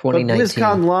 2nd, 2019. But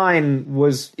BlizzConline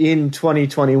was in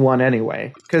 2021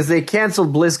 anyway. Because they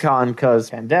canceled BlizzCon because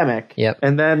pandemic. Yep.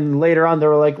 And then later on they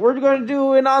were like, we're going to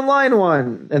do an online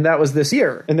one. And that was this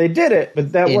year. And they did it,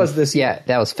 but that was this year. Yeah,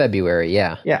 that was February,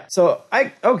 yeah. Yeah. So,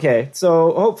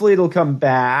 so hopefully it'll come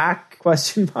back,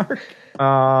 question mark.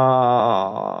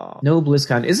 No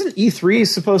BlizzCon. Isn't E3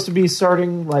 supposed to be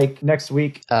starting next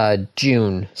week?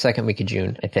 June, second week of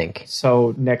June, I think.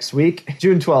 So next week,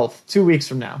 June 12th, 2 weeks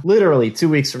from now. Literally 2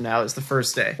 weeks from now is the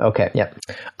first day. Okay, yep.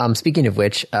 Speaking of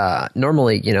which,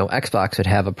 normally, Xbox would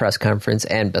have a press conference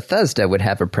and Bethesda would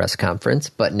have a press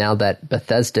conference, but now that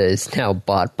Bethesda is now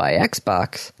bought by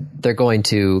Xbox, they're going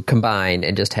to combine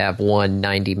and just have one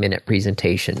 90-minute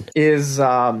presentation. Is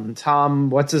Tom,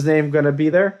 what's his name, going to be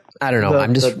there? I don't know.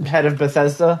 I'm just the head of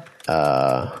Bethesda.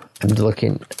 I'm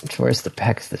looking. Where's the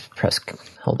press?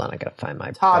 Hold on, I gotta find my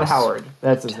Todd Howard.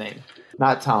 That's his name,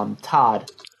 not Tom.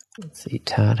 Todd. Let's see.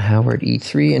 Todd Howard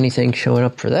E3. Anything showing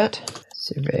up for that?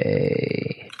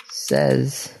 Survey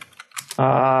says.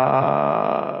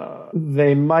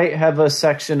 They might have a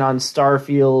section on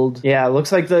Starfield. Yeah, it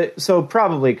looks like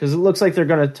probably because it looks like they're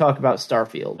going to talk about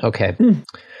Starfield. Okay.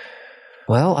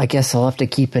 Well, I guess I'll have to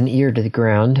keep an ear to the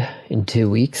ground in 2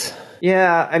 weeks.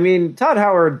 Yeah, Todd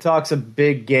Howard talks a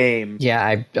big game. Yeah,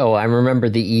 I remember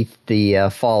the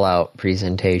Fallout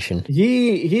presentation.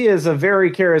 He is a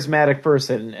very charismatic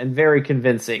person and very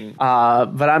convincing.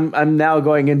 But I'm now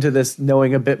going into this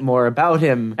knowing a bit more about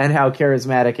him and how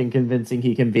charismatic and convincing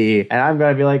he can be. And I'm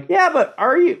going to be like, yeah, but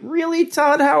are you really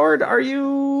Todd Howard? Are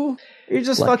you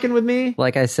just fucking with me?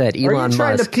 Like I said, Elon Musk. Are you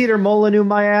trying to Peter Molyneux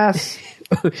my ass?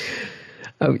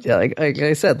 Oh, like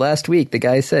I said last week, the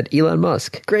guy said, Elon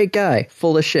Musk, great guy,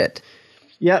 full of shit.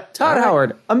 Yep. Todd All right.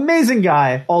 Howard, amazing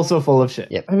guy, also full of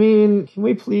shit. Yep. I mean, can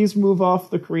we please move off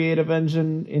the creative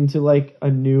engine into like a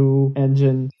new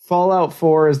engine? Fallout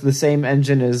 4 is the same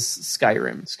engine as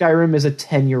Skyrim. Skyrim is a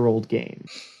 10-year-old game.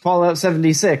 Fallout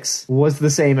 76 was the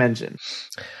same engine.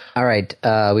 All right,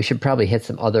 we should probably hit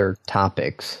some other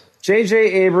topics. J.J.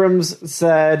 Abrams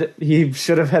said he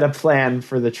should have had a plan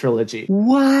for the trilogy.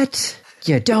 What?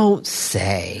 You don't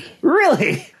say.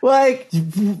 Really? Like,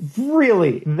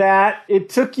 really? That it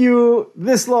took you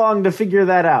this long to figure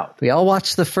that out? We all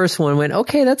watched the first one and went,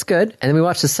 okay, that's good. And then we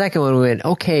watched the second one and we went,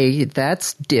 okay,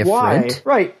 that's different. Why?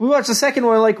 Right. We watched the second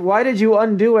one, like, why did you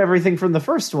undo everything from the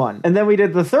first one? And then we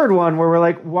did the third one where we're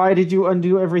like, why did you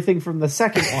undo everything from the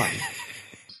second one?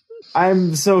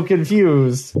 I'm so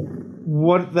confused.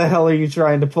 What the hell are you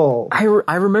trying to pull? I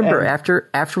remember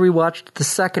after we watched the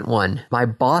second one, my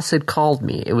boss had called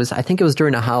me. I think it was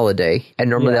during a holiday, and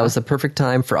normally that was the perfect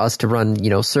time for us to run,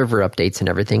 server updates and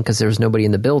everything because there was nobody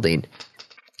in the building.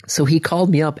 So he called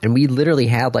me up, and we literally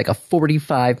had like a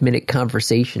 45-minute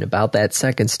conversation about that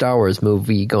second Star Wars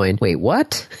movie. Going, wait,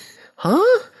 what?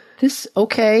 Huh? This,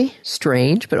 okay,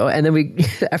 strange, but and then we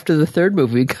after the third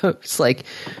movie, it's like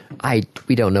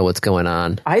we don't know what's going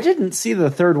on. I didn't see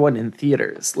the third one in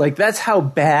theaters. Like, that's how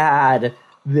bad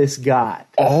this got.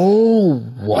 Oh,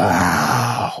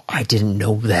 wow. I didn't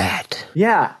know that.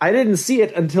 Yeah, I didn't see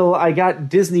it until I got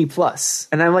Disney Plus.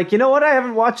 And I'm like, you know what I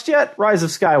haven't watched yet? Rise of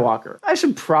Skywalker. I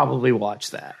should probably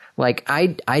watch that. Like, I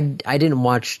didn't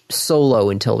watch Solo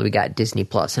until we got Disney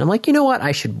Plus, and I'm like, you know what?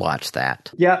 I should watch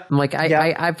that. Yeah. I'm like,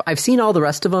 I've seen all the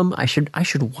rest of them. I should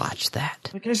watch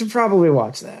that. Like, I should probably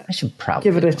watch that. I should probably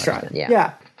give it a watch try. That. Yeah.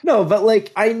 Yeah. No, but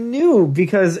like, I knew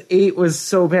because 8 was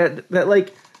so bad that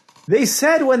like, they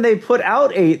said when they put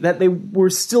out 8 that they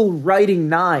were still writing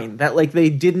 9, that like they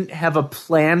didn't have a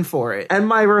plan for it. And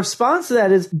my response to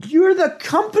that is, you're the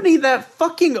company that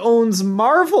fucking owns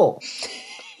Marvel.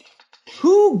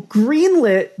 Who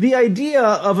greenlit the idea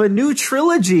of a new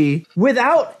trilogy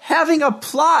without having a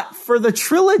plot for the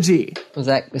trilogy? Was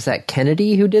that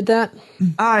Kennedy who did that?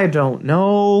 I don't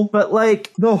know, but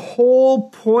like the whole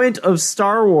point of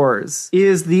Star Wars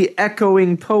is the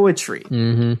echoing poetry.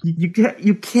 Mm-hmm.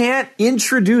 You can't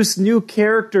introduce new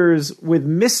characters with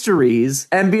mysteries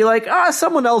and be like,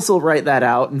 someone else will write that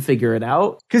out and figure it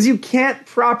out, because you can't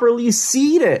properly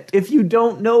seed it if you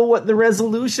don't know what the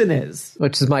resolution is.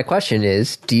 Which is my question is,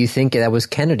 do you think that was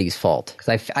Kennedy's fault?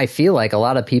 Because I feel like a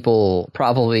lot of people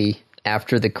probably,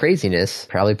 after the craziness,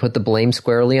 probably put the blame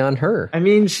squarely on her. I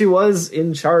mean, she was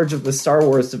in charge of the Star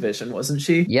Wars division, wasn't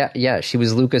she? Yeah. She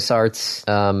was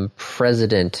LucasArts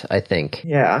president, I think.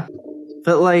 Yeah.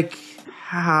 But like,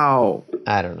 how?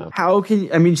 I don't know. How can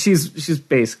you, I mean, she's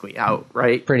basically out,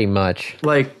 right? Pretty much.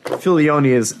 Like, Filoni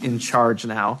is in charge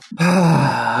now.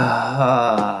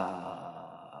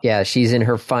 Yeah, she's in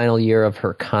her final year of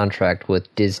her contract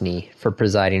with Disney for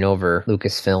presiding over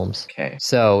Lucasfilms. Okay.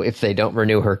 So if they don't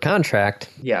renew her contract,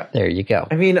 there you go.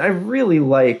 I mean, I really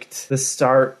liked the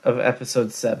start of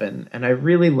episode 7, and I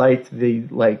really liked the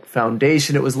like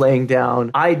foundation it was laying down.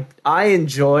 I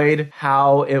enjoyed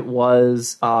how it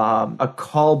was a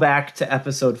callback to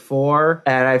episode 4,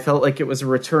 and I felt like it was a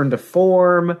return to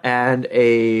form and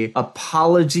a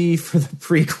apology for the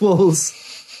prequels.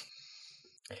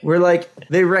 We're like,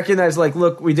 they recognize, like,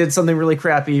 look, we did something really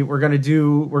crappy. We're gonna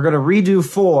redo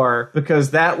 4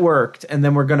 because that worked, and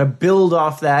then we're gonna build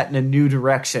off that in a new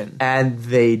direction. And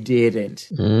they didn't.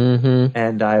 Mm-hmm.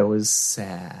 And I was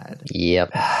sad.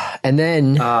 Yep. And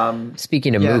then,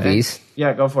 speaking of movies,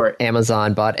 yeah, go for it.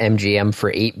 Amazon bought MGM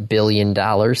for $8 billion.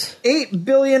 $8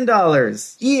 billion.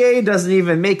 EA doesn't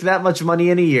even make that much money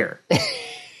in a year.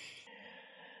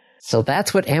 So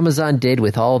that's what Amazon did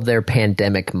with all of their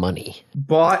pandemic money.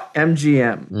 Bought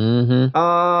MGM.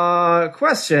 Mm-hmm.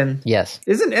 Question. Yes.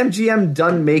 Isn't MGM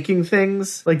done making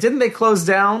things? Like, didn't they close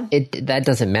down? That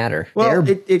doesn't matter. Well,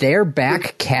 their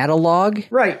back catalog.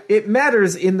 Right. It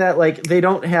matters in that, like, they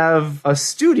don't have a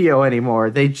studio anymore.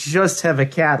 They just have a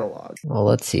catalog. Well,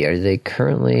 let's see. Are they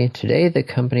currently... Today, the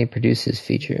company produces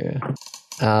feature...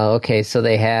 okay, so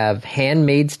they have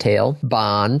Handmaid's Tale,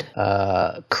 Bond,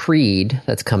 Creed,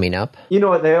 that's coming up. You know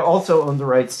what they also own the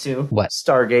rights to? What?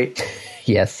 Stargate.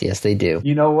 Yes, they do.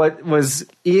 You know what was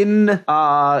in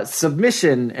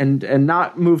submission and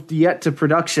not moved yet to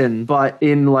production, but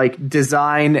in like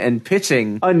design and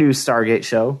pitching? A new Stargate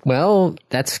show. Well,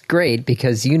 that's great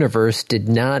because Universe did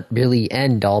not really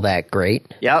end all that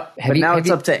great. Yep. But now it's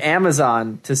up to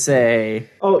Amazon to say,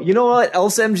 oh, you know what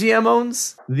else MGM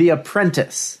owns? The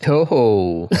Apprentice.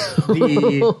 Oh.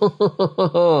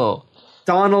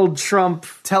 Donald Trump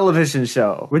television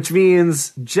show, which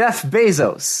means Jeff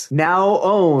Bezos now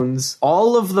owns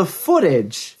all of the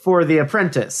footage for The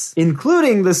Apprentice,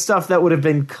 including the stuff that would have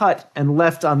been cut and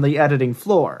left on the editing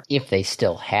floor. If they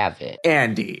still have it.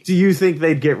 Andy, do you think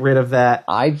they'd get rid of that?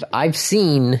 I've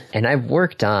seen and I've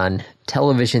worked on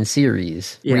television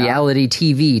series, Yeah. reality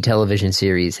TV television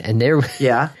series, and there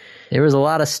Yeah. there was a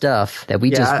lot of stuff that we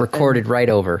just recorded right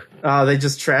over. They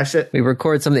just trash it. We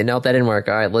record something. No, that didn't work.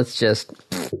 All right, let's just.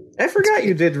 I forgot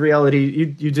you did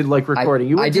reality. You did like recording.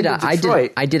 You went to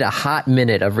Detroit. I did a hot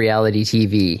minute of reality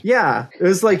TV. Yeah, it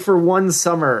was like for one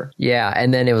summer. Yeah,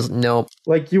 and then it was nope.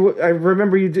 Like I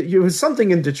remember you did. It was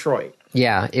something in Detroit.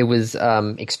 Yeah, it was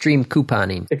extreme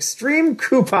couponing. Extreme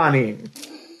couponing.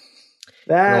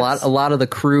 A lot of the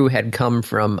crew had come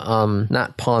from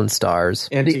not Pawn Stars.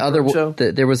 The other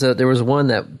there was one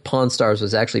that Pawn Stars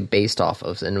was actually based off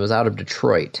of, and it was out of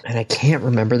Detroit. And I can't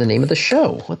remember the name of the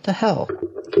show. What the hell?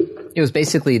 It was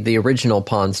basically the original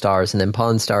Pawn Stars, and then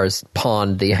Pawn Stars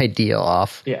pawned the idea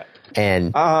off. Yeah.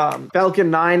 And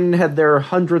Falcon 9 had their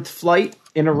 100th flight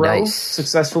in a row. Nice.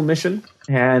 Successful mission.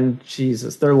 And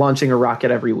Jesus, they're launching a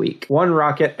rocket every week. One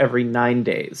rocket every 9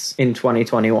 days in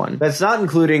 2021. That's not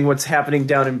including what's happening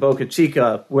down in Boca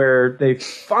Chica, where they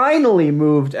finally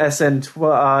moved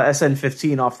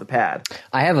SN-15 off the pad.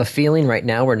 I have a feeling right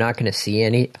now we're not going to see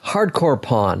any hardcore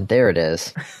pawn. There it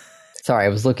is. Sorry, I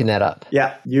was looking that up.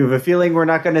 Yeah, you have a feeling we're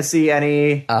not going to see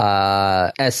any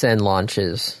SN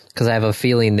launches. Because I have a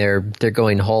feeling they're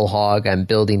going whole hog on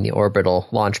building the orbital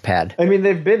launch pad. I mean,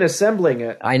 they've been assembling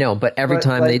it. I know, but every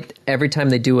time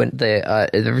they do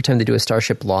a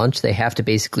Starship launch, they have to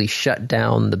basically shut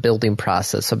down the building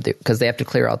process because they have to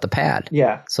clear out the pad.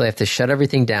 Yeah. So they have to shut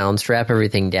everything down, strap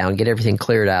everything down, get everything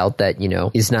cleared out that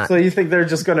is not. So you think they're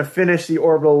just going to finish the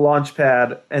orbital launch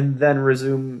pad and then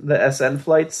resume the SN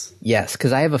flights? Yes,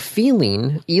 because I have a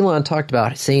feeling Elon talked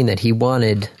about saying that he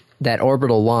wanted that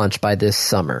orbital launch by this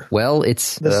summer. Well,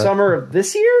 it's the summer of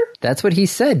this year? That's what he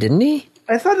said, didn't he?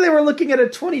 I thought they were looking at a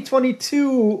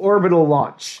 2022 orbital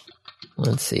launch.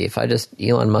 Let's see, if I just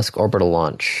Elon Musk orbital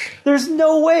launch. There's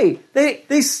no way.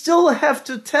 They still have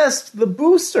to test the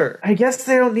booster. I guess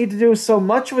they don't need to do so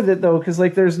much with it, though, because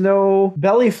there's no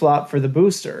belly flop for the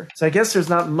booster. So I guess there's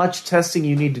not much testing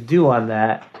you need to do on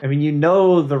that. I mean, the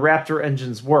Raptor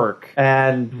engines work,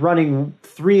 and running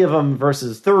 3 of them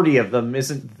versus 30 of them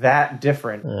isn't that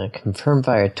different. Confirmed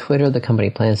via Twitter, the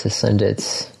company plans to send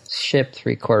its ship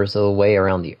 3/4 of the way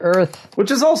around the Earth. Which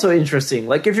is also interesting.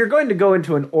 Like, if you're going to go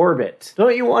into an orbit,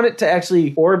 don't you want it to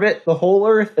actually orbit the whole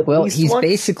Earth at least he's once?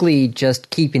 basically just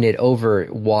keeping it over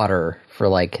water for,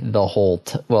 the whole...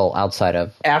 outside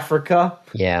of... Africa?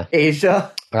 Yeah.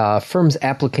 Asia? Firm's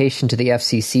application to the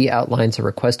FCC outlines a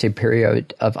requested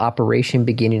period of operation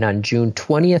beginning on June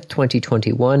 20th,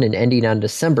 2021 and ending on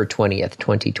December 20th,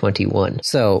 2021.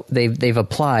 So they've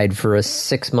applied for a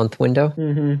 6-month window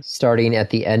starting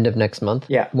at the end of next month.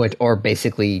 Yeah. Or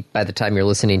basically, by the time you're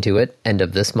listening to it, end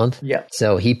of this month. Yeah.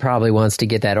 So he probably wants to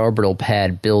get that orbital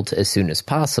pad built as soon as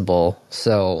possible.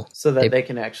 So that they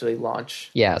can actually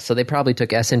launch. Yeah, so they probably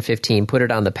took SN-15, put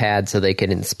it on the pad so they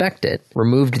could inspect it,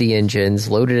 removed the engines,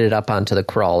 loaded it up onto the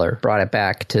crawler, brought it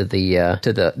back to the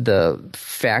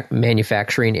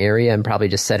manufacturing area, and probably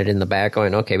just set it in the back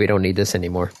going, okay, we don't need this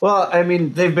anymore. Well, I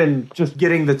mean, they've been just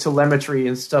getting the telemetry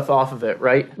and stuff off of it,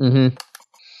 right? Mm-hmm.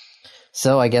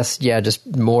 So I guess,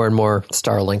 just more and more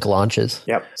Starlink launches.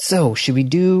 Yep. So should we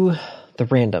do the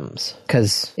randoms?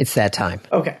 Because it's that time.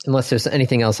 Okay. Unless there's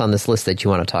anything else on this list that you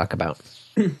want to talk about.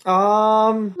 No,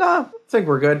 I think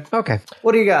we're good. Okay.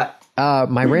 What do you got?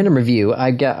 My random review, I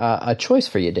got a choice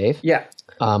for you, Dave. Yeah.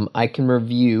 I can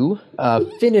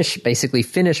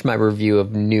finish my review of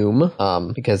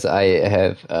Noom, because I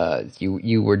have,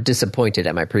 you were disappointed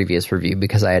at my previous review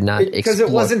because I had not Because it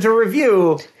wasn't a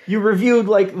review. You reviewed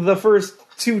the first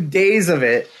 2 days of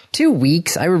it. 2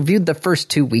 weeks? I reviewed the first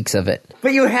 2 weeks of it.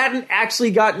 But you hadn't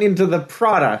actually gotten into the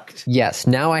product. Yes,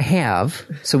 now I have,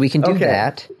 so we can do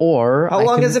that. Or how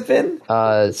long has it been?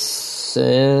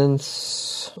 Since...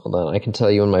 Hold on, I can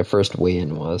tell you when my first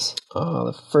weigh-in was.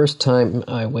 The first time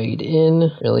I weighed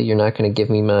in... Really? You're not going to give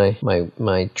me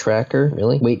my tracker?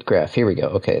 Really? Weight graph. Here we go.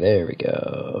 Okay, there we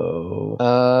go.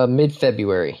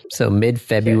 Mid-February. So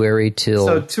mid-February till...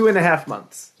 So 2.5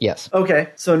 months. Yes. Okay,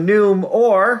 so Noom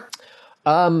or...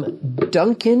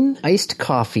 Dunkin' iced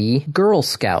coffee Girl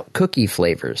Scout cookie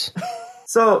flavors.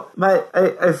 So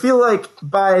I feel like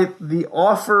by the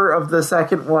offer of the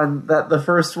second one that the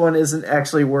first one isn't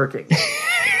actually working.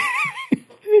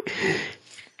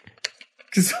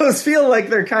 Because those feel like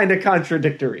they're kind of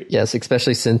contradictory. Yes,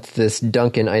 especially since this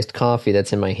Dunkin' iced coffee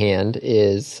that's in my hand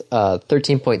is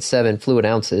 13.7 fluid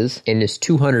ounces and is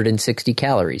 260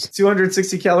 calories.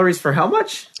 260 calories for how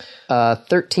much?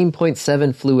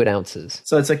 13.7 fluid ounces.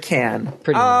 So it's a can.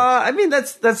 Pretty much. I mean,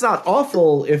 that's not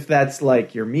awful if that's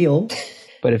like your meal.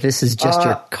 But if this is just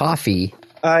your coffee...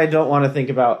 I don't want to think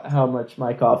about how much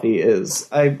my coffee is.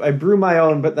 I brew my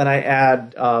own, but then I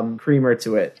add creamer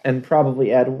to it, and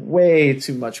probably add way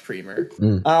too much creamer.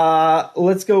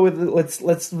 Let's go with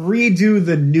let's redo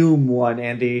the Noom one,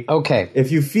 Andy. Okay.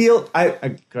 If you feel,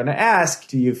 I'm gonna ask,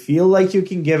 do you feel like you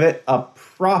can give it a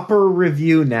proper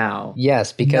review now?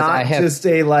 Yes, because Not I have just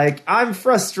a I'm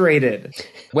frustrated.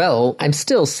 Well, I'm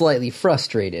still slightly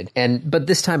frustrated, but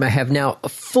this time I have now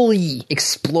fully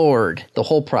explored the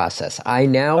whole process.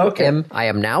 I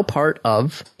am now part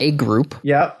of a group.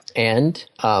 Yep. And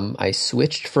I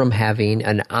switched from having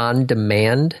an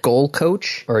on-demand goal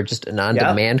coach or just an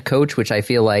on-demand coach, which I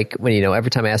feel like when, every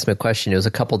time I asked them a question, it was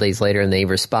a couple days later and they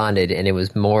responded. And it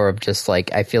was more of just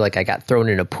I feel like I got thrown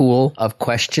in a pool of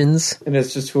questions. And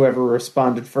it's just whoever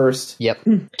responded first. Yep.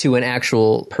 To an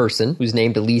actual person who's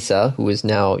named Elisa, who is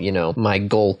now, my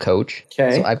goal coach.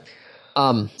 Okay.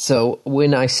 So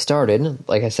when I started,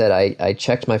 like I said, I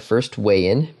checked my first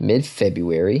weigh-in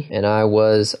mid-February, and I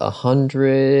was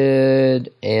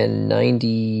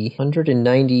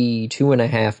 192 and a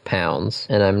half pounds,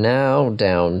 and I'm now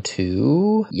down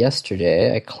to,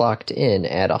 yesterday, I clocked in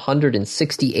at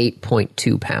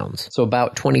 168.2 pounds. So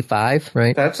about 25,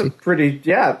 right? That's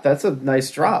that's a nice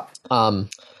drop. I'm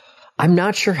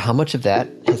not sure how much of that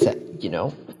is that,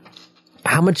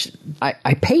 how much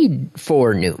I paid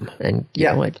for Noom, and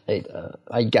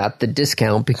I got the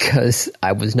discount because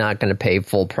I was not going to pay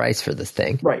full price for this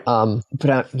thing, right? But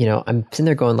I'm sitting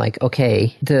there going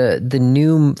the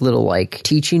Noom little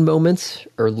teaching moments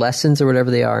or lessons or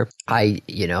whatever they are.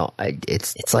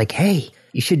 It's like, hey,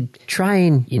 you should try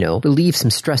and relieve some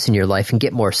stress in your life and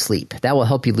get more sleep. That will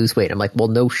help you lose weight. I'm like, well,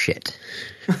 no shit.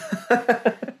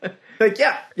 Great.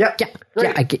 Yeah.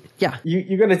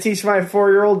 You're going to teach my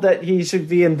 4-year-old that he should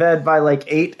be in bed by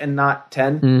 8 and not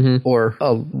 10? Mm-hmm. Or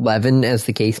 11, as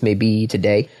the case may be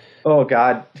today. Oh,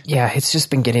 God. Yeah, it's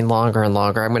just been getting longer and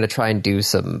longer. I'm going to try and do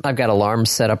I've got alarms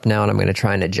set up now, and I'm going to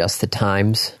try and adjust the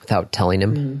times without telling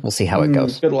him. We'll see how it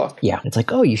goes. Good luck. Yeah. It's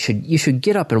like, oh, you should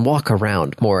get up and walk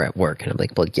around more at work. And I'm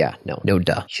like, well, yeah, no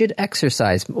duh. You should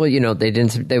exercise. Well, one of the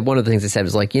things they said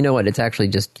was what, it's actually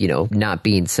just, not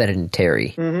being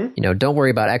sedentary. Mm-hmm. Don't worry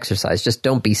about exercise. Just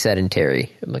don't be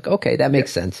sedentary. I'm like, okay, that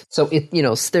makes sense. So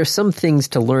there's some things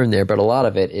to learn there, but a lot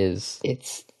of it is,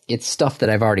 it's stuff that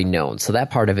I've already known. So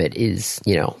that part of it is,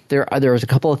 there was a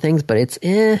couple of things, but it's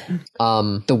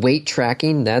the weight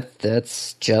tracking,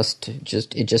 that's just it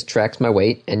just tracks my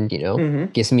weight and,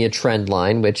 gives me a trend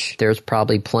line, which there's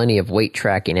probably plenty of weight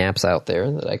tracking apps out there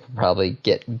that I could probably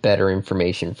get better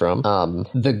information from.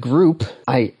 The group,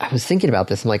 I was thinking about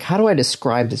this. I'm like, how do I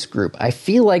describe this group? I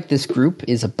feel like this group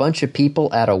is a bunch of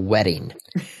people at a wedding.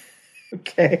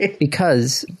 Okay.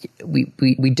 Because we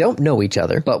don't know each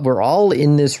other, but we're all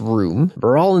in this room.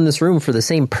 We're all in this room for the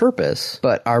same purpose,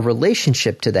 but our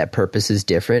relationship to that purpose is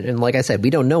different. And like I said, we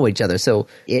don't know each other. So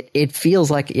it feels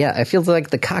like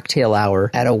the cocktail hour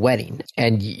at a wedding.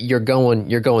 And you're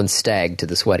going stag to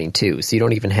this wedding too. So you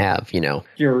don't even have,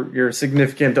 your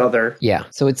significant other. Yeah.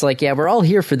 So it's like, we're all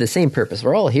here for the same purpose.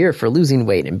 We're all here for losing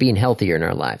weight and being healthier in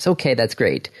our lives. Okay, that's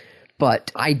great.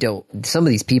 But some of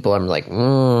these people, I'm like,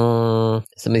 some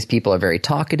of these people are very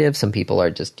talkative. Some people are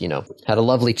just, had a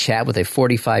lovely chat with a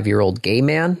 45-year-old gay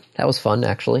man. That was fun,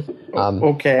 actually.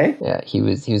 Okay. Yeah, he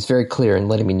was very clear in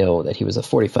letting me know that he was a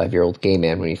 45-year-old gay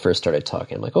man when he first started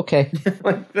talking. I'm like, okay.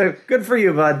 Good for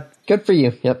you, bud. Good for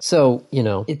you. Yep. So,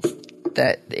 it's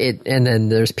and then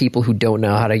there's people who don't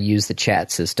know how to use the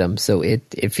chat system. So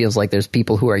it feels like there's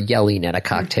people who are yelling at a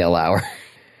cocktail hour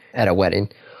at a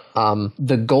wedding.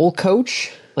 The goal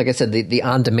coach, like I said, the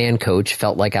on-demand coach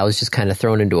felt like I was just kind of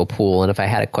thrown into a pool. And if I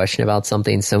had a question about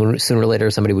something, sooner or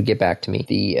later, somebody would get back to me.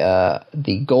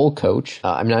 The goal coach,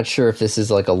 I'm not sure if this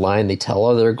is like a line they tell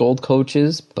other goal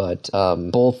coaches, but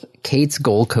both Kate's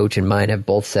goal coach and mine have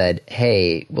both said,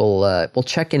 hey, we'll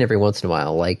check in every once in a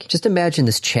while. Like, just imagine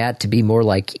this chat to be more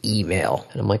like email.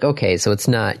 And I'm like, okay, so it's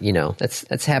not,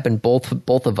 that's happened.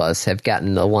 Both of us have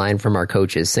gotten a line from our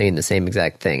coaches saying the same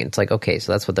exact thing. And it's like, okay,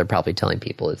 so that's what they're probably telling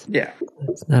people is,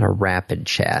 it's not a rapid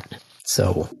chat.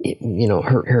 So,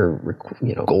 her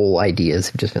goal ideas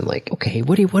have just been like, okay,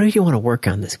 what do you want to work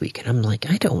on this week? And I'm like,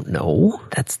 I don't know.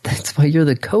 That's why you're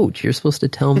the coach. You're supposed to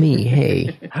tell me,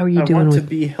 hey, how are you doing? I want to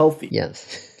be healthy.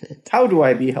 Yes. How do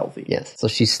I be healthy? Yes. So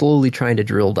she's slowly trying to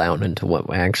drill down into what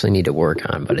we actually need to work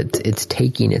on, but it's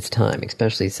taking its time,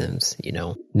 especially since,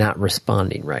 not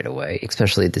responding right away,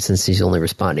 especially since she's only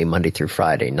responding Monday through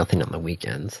Friday, nothing on the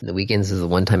weekends. The weekends is the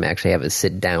one time I actually have to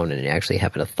sit down and actually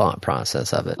having a thought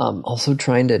process of it. Also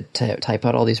trying to type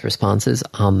out all these responses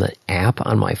on the app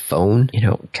on my phone,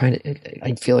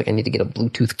 I feel like I need to get a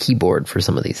Bluetooth keyboard for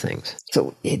some of these things.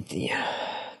 So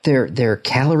Their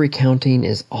calorie counting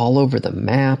is all over the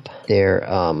map.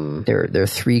 Their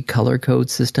 3 color code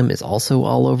system is also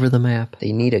all over the map.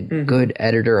 They need a good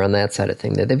editor on that side of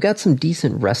things. They've got some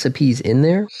decent recipes in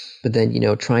there, but then,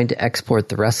 trying to export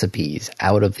the recipes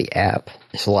out of the app,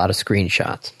 there's a lot of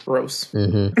screenshots. Gross.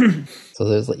 Mm-hmm.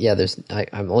 So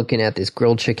I'm looking at this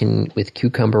grilled chicken with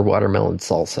cucumber watermelon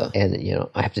salsa, and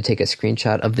I have to take a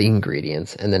screenshot of the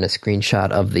ingredients and then a screenshot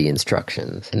of the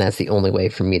instructions, and that's the only way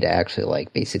for me to actually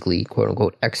basically quote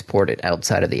unquote export it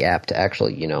outside of the app to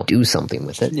actually do something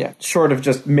with it. Yeah, short of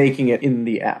just making it in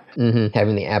the app. Mm-hmm.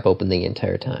 Having the app open the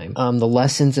entire time. The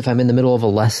lessons, if I'm in the middle of a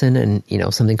lesson and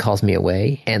something calls me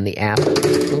away, and the app,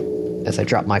 as I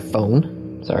drop my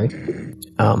phone, sorry.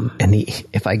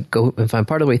 If I'm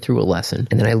part of the way through a lesson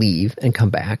and then I leave and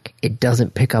come back, it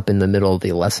doesn't pick up in the middle of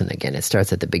the lesson again. It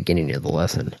starts at the beginning of the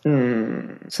lesson.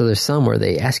 So there's some where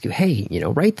they ask you, hey,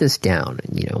 write this down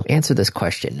and, answer this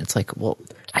question. It's like, well,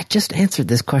 I just answered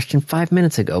this question 5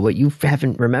 minutes ago, but you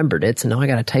haven't remembered it. So now I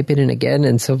got to type it in again.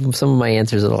 And so some of my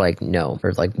answers are like, no,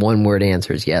 or like one word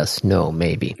answers, yes, no,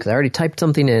 maybe. Because I already typed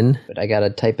something in, but I got to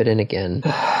type it in again.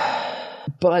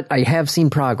 But I have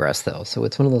seen progress, though, so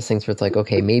it's one of those things where it's like,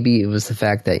 okay, maybe it was the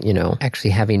fact that,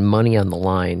 actually having money on the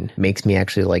line makes me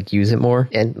actually, use it more.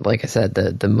 And like I said,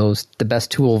 the best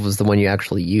tool was the one you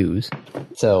actually use.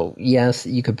 So, yes,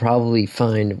 you could probably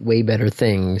find way better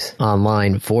things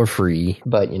online for free,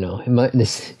 but, am I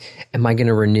going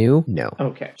to renew? No.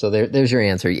 Okay. So there's your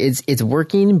answer. It's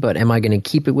working, but am I going to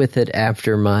keep it with it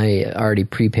after my already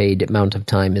prepaid amount of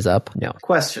time is up? No.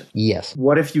 Question. Yes.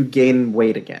 What if you gain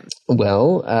weight again? Well,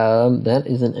 that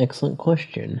is an excellent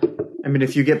question. I mean,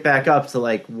 if you get back up to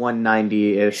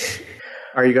 190-ish,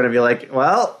 are you going to be like,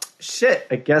 well, shit,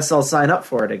 I guess I'll sign up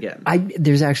for it again?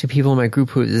 There's actually people in my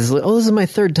group who is like, oh, this is my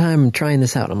 3rd time trying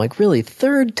this out. I'm like, really?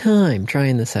 3rd time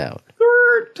trying this out?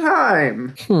 3rd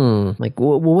time? Like,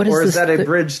 what is this? Or is that a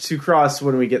bridge to cross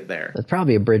when we get there? It's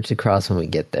probably a bridge to cross when we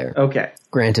get there. Okay.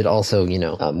 Granted, also,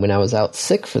 when I was out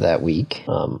sick for that week,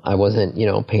 I wasn't,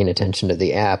 paying attention to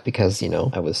the app because,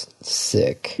 I was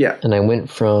sick. Yeah. And I went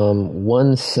from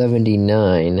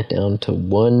 179 down to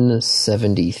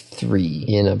 173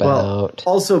 in about... Well,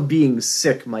 also being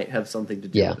sick might have something to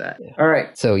do with that. Yeah. All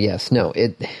right. So, yes, no,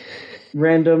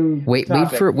 Random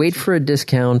topic. Wait for a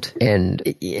discount and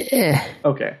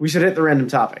Okay, we should hit the random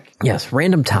topic. Yes,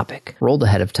 random topic. Rolled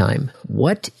ahead of time.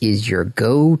 What is your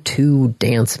go-to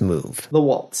dance move? The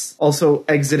waltz. Also,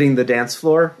 exiting the dance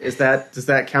floor. Does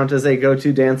that count as a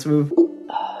go-to dance move?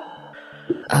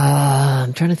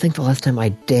 I'm trying to think the last time I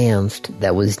danced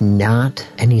that was not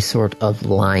any sort of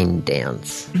line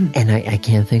dance. And I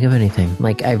can't think of anything.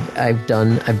 Like I've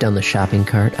done the shopping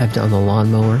cart, I've done the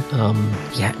lawnmower. I'm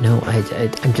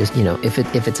just,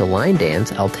 if it's a line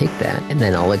dance, I'll take that and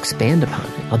then I'll expand upon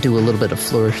it. I'll do a little bit of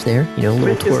flourish there,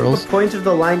 little twirls. The point of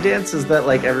the line dance is that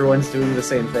everyone's doing the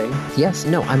same thing? Yes,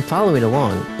 no, I'm following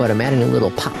along, but I'm adding a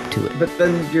little pop to it. But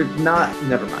then you're not,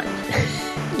 never mind.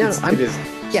 It is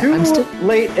I'm still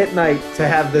late at night to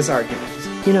have this argument.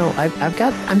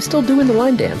 I'm still doing the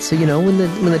line dance. So, when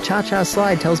the cha-cha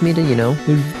slide tells me to, move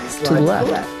to the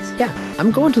left. Yeah, I'm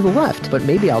going to the left, but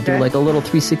maybe I'll do a little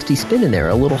 360 spin in there,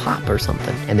 a little hop or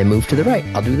something, and then move to the right.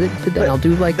 I'll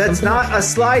do That's not a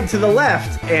slide to the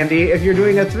left, Andy, if you're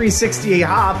doing a 360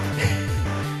 hop.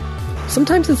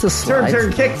 Sometimes it's a slide.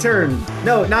 Turn, kick, turn.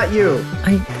 No, not you.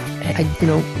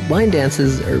 Line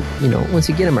dances are, once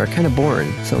you get them, are kind of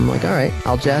boring. So I'm like, all right,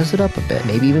 I'll jazz it up a bit.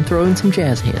 Maybe even throw in some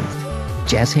jazz hands.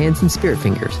 Jazz hands and spirit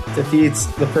fingers. Defeats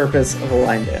the purpose of a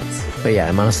line dance. But yeah,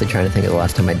 I'm honestly trying to think of the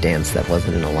last time I danced that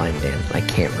wasn't in a line dance. I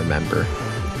can't remember.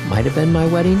 Might have been my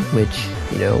wedding, which,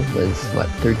 was,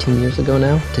 13 years ago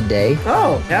now? Today.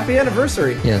 Oh, happy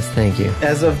anniversary. Yes, thank you.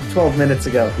 As of 12 minutes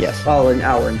ago. Yes. Well, an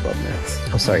hour and 12 minutes.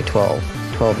 Oh, sorry, 12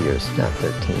 years, not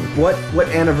 13. What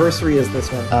anniversary is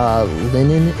this one?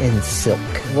 Linen and silk.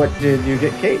 What did you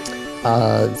get Kate?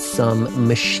 Some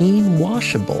machine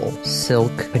washable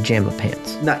silk pajama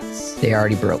pants. Nice. They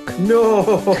already broke.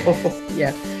 No.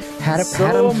 Yeah. Had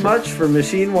much for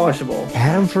machine washable.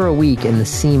 Had them for a week and the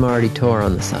seam already tore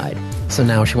on the side. So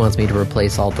now she wants me to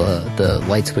replace all the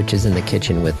light switches in the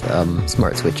kitchen with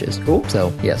smart switches. Cool.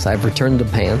 So yes, I've returned the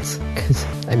pants because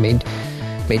I made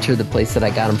made sure the place that I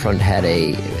got them from had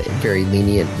a very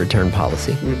lenient return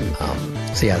policy.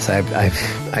 So yes, I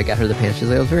got her the pants. She's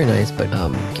like, "Oh, very nice, but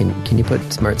can you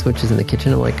put smart switches in the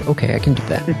kitchen?" I'm like, "Okay, I can do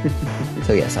that."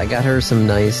 So yes, I got her some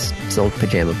nice silk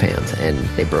pajama pants, and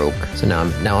they broke. So now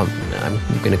I'm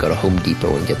going to go to Home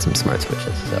Depot and get some smart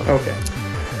switches. So Okay.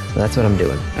 So that's what I'm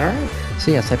doing. All right.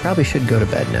 So yes, I probably should go to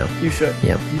bed now. You should.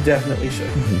 Yeah. You definitely should.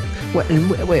 What? And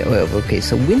wait. Okay.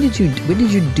 So when did you do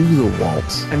the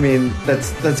waltz? I mean,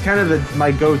 that's kind of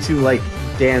my go-to like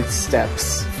dance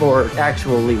steps for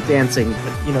actually dancing.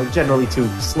 Generally to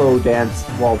slow dance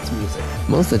waltz music.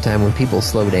 Most of the time when people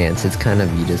slow dance, it's kind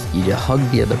of you just hug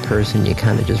the other person, you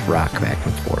kind of just rock back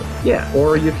and forth. Yeah.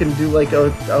 Or you can do like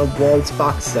a waltz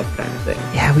box step kind of thing.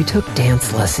 Yeah, we took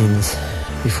dance lessons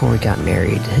before we got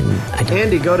married, and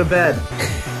Andy, go to bed.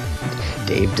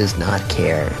 Dave does not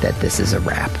care that this is a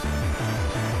wrap.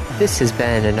 This has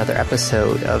been another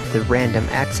episode of the Random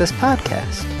Access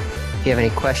Podcast. If you have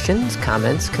any questions,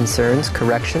 comments, concerns,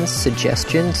 corrections,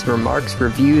 suggestions, remarks,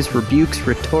 reviews, rebukes,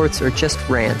 retorts, or just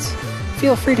rants,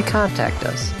 feel free to contact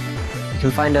us. You can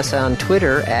find us on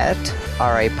Twitter at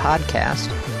RAPodcast,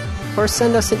 or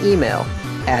send us an email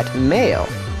at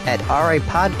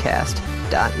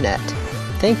mail@rapodcast.net.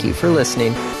 Thank you for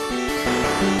listening.